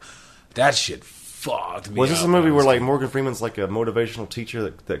head. Like that shit fucked me. Was this up a movie where like kid. Morgan Freeman's like a motivational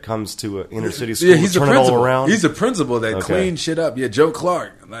teacher that comes to an inner city school Yeah, he's to a turn it principal. all around? He's a principal that Okay. cleaned shit up. Yeah, Joe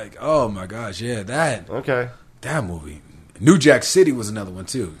Clark. Like, oh my gosh, yeah, Okay. that movie. New Jack City was another one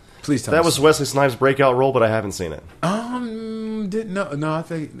too. Please tell me. That was Wesley Snipes' breakout role, but I haven't seen it. Didn't no. I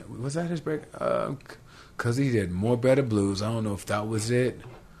think was that his break? Because he did More Better Blues. I don't know if that was it.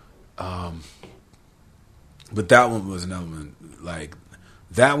 But that one was another one. Like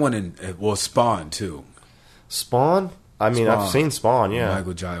that one and Spawn too. Spawn? I mean, Spawn. I've seen Spawn, yeah.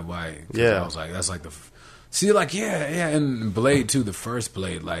 Michael Jai White. 'Cause Yeah. I was like, that's like see, like yeah, and Blade too. The first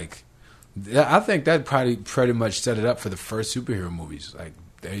Blade, like I think that probably pretty much set it up for the first superhero movies. Like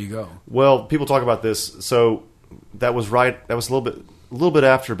there you go. Well, people talk about this. So that was right. That was a little bit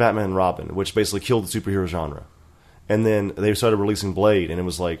after Batman and Robin, which basically killed the superhero genre. And then they started releasing Blade, and it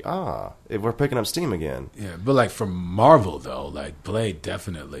was like, we're picking up steam again. Yeah, but like from Marvel though, like Blade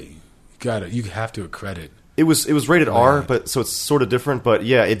definitely you have to accredit. It was rated R, Right. but so it's sort of different. But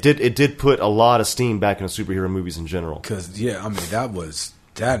yeah, it did put a lot of steam back into superhero movies in general. Because yeah, I mean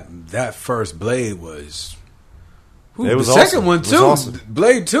that first Blade was. It was the awesome. second one It was too. awesome.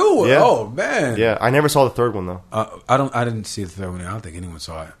 Blade 2. Yeah. Oh man. Yeah, I never saw the third one though. I didn't see the third one. I don't think anyone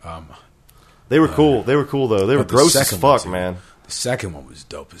saw it. They were cool. They were cool though. They were but the gross as second one, fuck, too. man. The second one was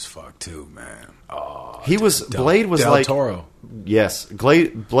dope as fuck too, man. Oh, Blade was Del like Toro. Yes,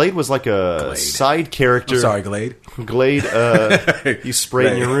 Blade was like a Glade. side character. I'm sorry, Glade. Glade, you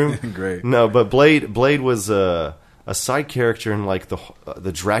sprayed in your room. Great. No, but Blade was a side character in like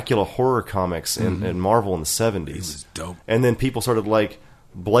the Dracula horror comics in Marvel in the 70s. It was dope. And then people started like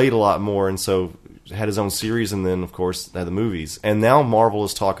Blade a lot more, and so had his own series, and then of course had the movies. And now Marvel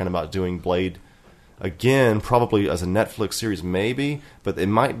is talking about doing Blade again, probably as a Netflix series, maybe, but it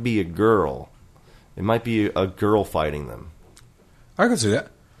might be a girl. It might be a girl fighting them. I can see that.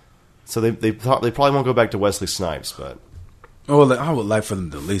 So they probably won't go back to Wesley Snipes, but Well, I would like for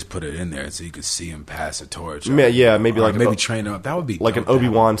them to at least put it in there so you could see him pass the torch. Yeah, maybe Or like maybe train him up. That would be like dope an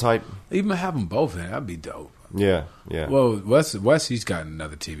Obi-Wan type. Even have them both in. That'd be dope. Yeah. Well, Wes, he's got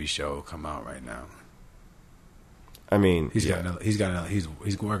another TV show come out right now. I mean, He's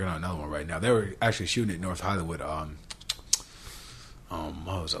working on another one right now. They were actually shooting at North Hollywood.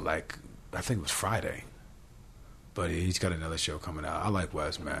 What was it like? I think it was Friday. But he's got another show coming out. I like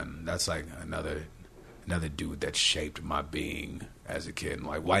Wes, man. That's like another dude that shaped my being as a kid.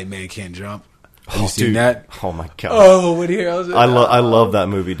 Like White Man Can't Jump. Have you seen dude. that? Oh my god! Oh, what heroes? I love that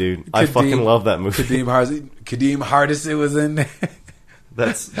movie, dude. I fucking love that movie. Kadeem Hardison was in there.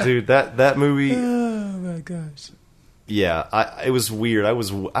 That's dude. That movie. Oh my gosh. Yeah, it was weird. I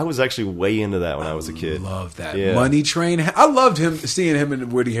was actually way into that when I was a kid. Love that. Yeah. Money Train. I loved seeing him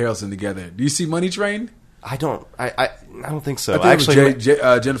and Woody Harrelson together. Do you see Money Train? I don't think so. I think it was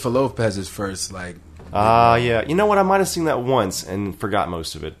Actually, Jennifer Lopez's first like. yeah. You know what? I might have seen that once and forgot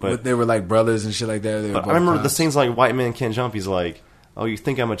most of it. But They were like brothers and shit like that. They were But both I remember the cops. scenes like White Man Can't Jump. He's like, "Oh, you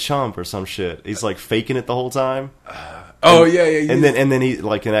think I'm a chump or some shit?" He's like faking it the whole time. Oh yeah. And then he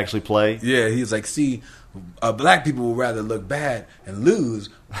like can actually play. Yeah, he's like, see, black people would rather look bad and lose.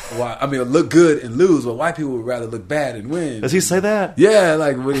 Look good and lose, but white people would rather look bad and win. Does he say that? Yeah,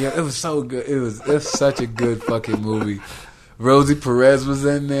 like it was so good. It's such a good fucking movie. Rosie Perez was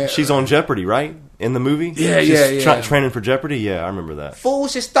in there. She's on Jeopardy, right? In the movie? Yeah, She's yeah. training for Jeopardy? Yeah, I remember that. Fool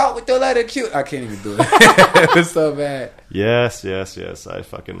should start with the letter Q. I can't even do it. It was so bad. Yes. I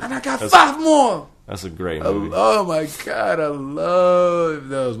fucking... And I got 5 more. That's a great movie. Oh my God, I love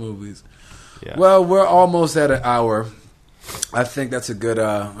those movies. Yeah. Well, we're almost at an hour. I think that's a good.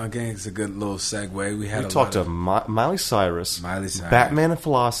 It's a good little segue. We talked to Miley Cyrus, Batman and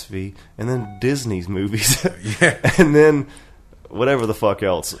Philosophy, and then Disney's movies. Yeah. And then whatever the fuck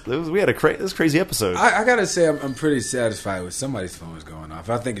else. We had this crazy episode. I gotta say, I'm pretty satisfied with somebody's phone is going off.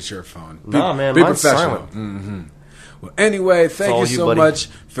 I think it's your phone. Nah, man, be mine's professional. silent. Mm-hmm. Well, anyway, thank you so much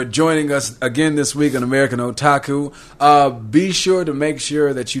for joining us again this week on American Otaku. Be sure to make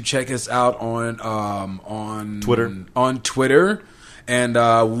sure that you check us out on Twitter. On Twitter, and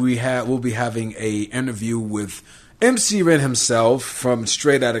we'll be having a interview with MC Ren himself from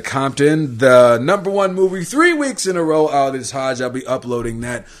Straight Outta Compton, the #1 movie 3 weeks in a row out is Hodge. I'll be uploading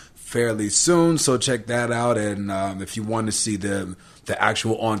that fairly soon, so check that out. And if you want to see the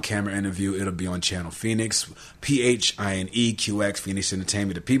actual on-camera interview, it'll be on Channel Phoenix, PHINEQX, Phoenix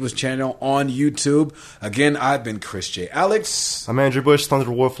Entertainment, the People's Channel on YouTube. Again, I've been Chris J. Alex. I'm Andrew Bush,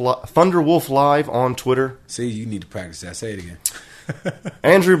 Thunderwolf Live on Twitter. See, you need to practice that. Say it again.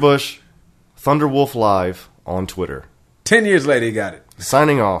 Andrew Bush, Thunderwolf Live on Twitter. 10 years later, you got it.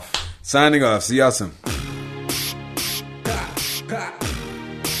 Signing off. Signing off. See y'all soon.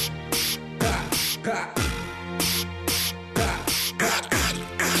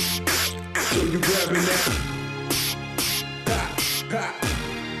 You grabbing that?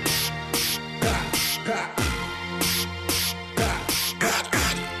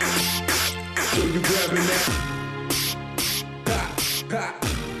 You grabbing that?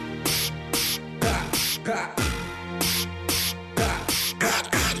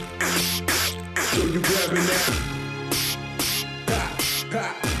 You grabbing that?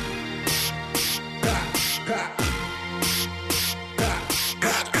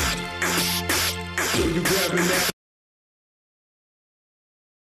 You grabbing that?